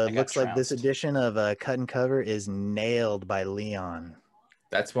right, so I it got looks like this trounced. edition of Cut and Cover is nailed by Leon.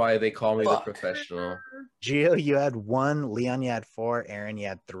 That's why they call me Fuck. the professional. Gio, you had 1. Leon, you had 4. Aaron, you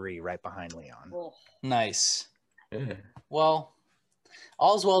had 3, right behind Leon. Oh, Nice. Yeah. Well,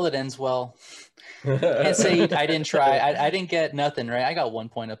 all's well that ends well. Can't say I didn't try. I didn't get nothing, right? I got 1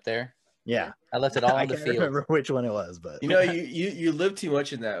 point up there. Yeah, I left it all I on the can't field. remember which one it was, but You know, you lived too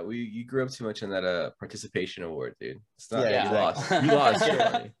much in that. You grew up too much in that participation award, dude. It's not. Yeah, You lost. exactly. You lost.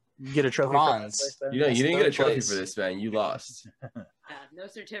 Johnny. you get a trophy. Bronze. For first place, though? You know, you That's didn't get a third trophy place. for this, man. You lost. yeah, no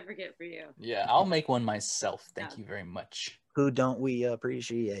certificate for you. Yeah, I'll make one myself. Thank Yeah. you very much. Who don't we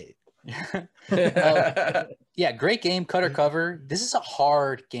appreciate? Yeah, great game, cut or cover. This is a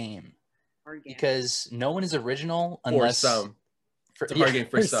hard game Hard game. because no one is original For unless some, for- it's a hard yeah. game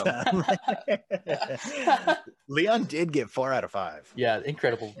for some. Leon did get 4 out of 5. Yeah,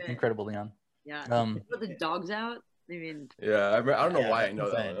 incredible, Leon. Yeah. Put the dogs out. I mean, Yeah, I don't know Yeah, why I know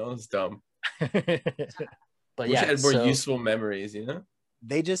that insane. one. That was dumb. But Wish I yeah, had more so, useful memories. You know.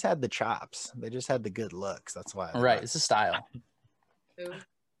 They just had the chops. They just had the good looks. That's why. right, it's a style. who?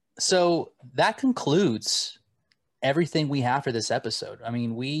 So that concludes everything we have for this episode. I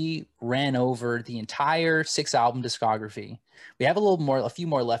mean, we ran over the entire 6-album discography. We have a few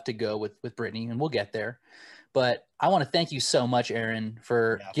more left to go with Britney, and we'll get there. But I want to thank you so much, Aaron,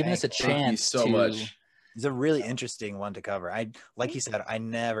 for Yeah, giving us a thanks. chance Thank you so to. much. It's a really interesting one to cover. Like you said, I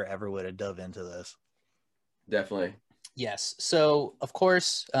never ever would have dove into this. Definitely. Yes. So, of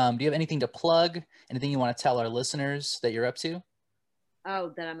course, do you have anything to plug? Anything you want to tell our listeners that you're up to?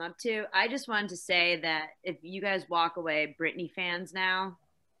 Oh, that I'm up to. I just wanted to say that if you guys walk away Britney fans now,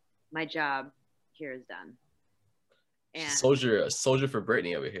 my job here is done. And Soldier for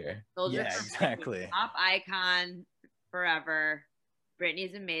Britney over here. Soldier Yeah, for Britney, exactly. top icon forever.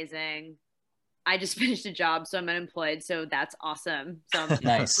 Britney's amazing. I just finished a job, so I'm unemployed. So that's awesome. So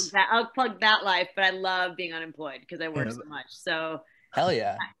Nice. I'll plug that life, but I love being unemployed because I work so much. So Hell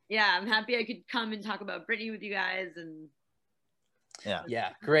yeah. yeah, I'm happy I could come and talk about Britney with you guys. And Yeah. Yeah,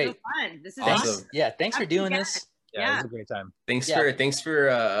 it's great. so fun. This is Awesome. awesome. Yeah, thanks for Happy doing to this. Yeah, it was a great time. Thanks Yeah.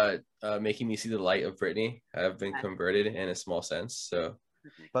 for making me see the light of Britney. I've been converted in a small sense. So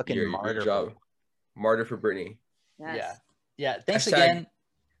Fucking your martyr. job, martyr for Britney. Yes. Yeah. Yeah. Thanks Hashtag again.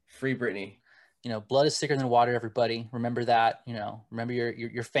 Free Britney. Blood is thicker than water, everybody. Remember that. Remember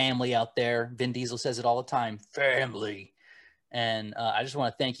your family out there. Vin Diesel says it all the time. Family. And I just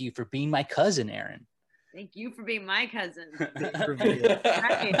want to thank you for being my cousin, Aaron. Thank you for being my cousin.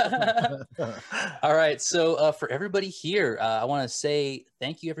 All right. So for everybody here, I want to say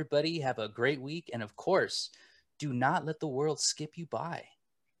thank you, everybody. Have a great week. And of course, do not let the world skip you by.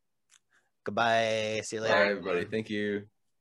 Goodbye. See you Bye, later. everybody. Thank you.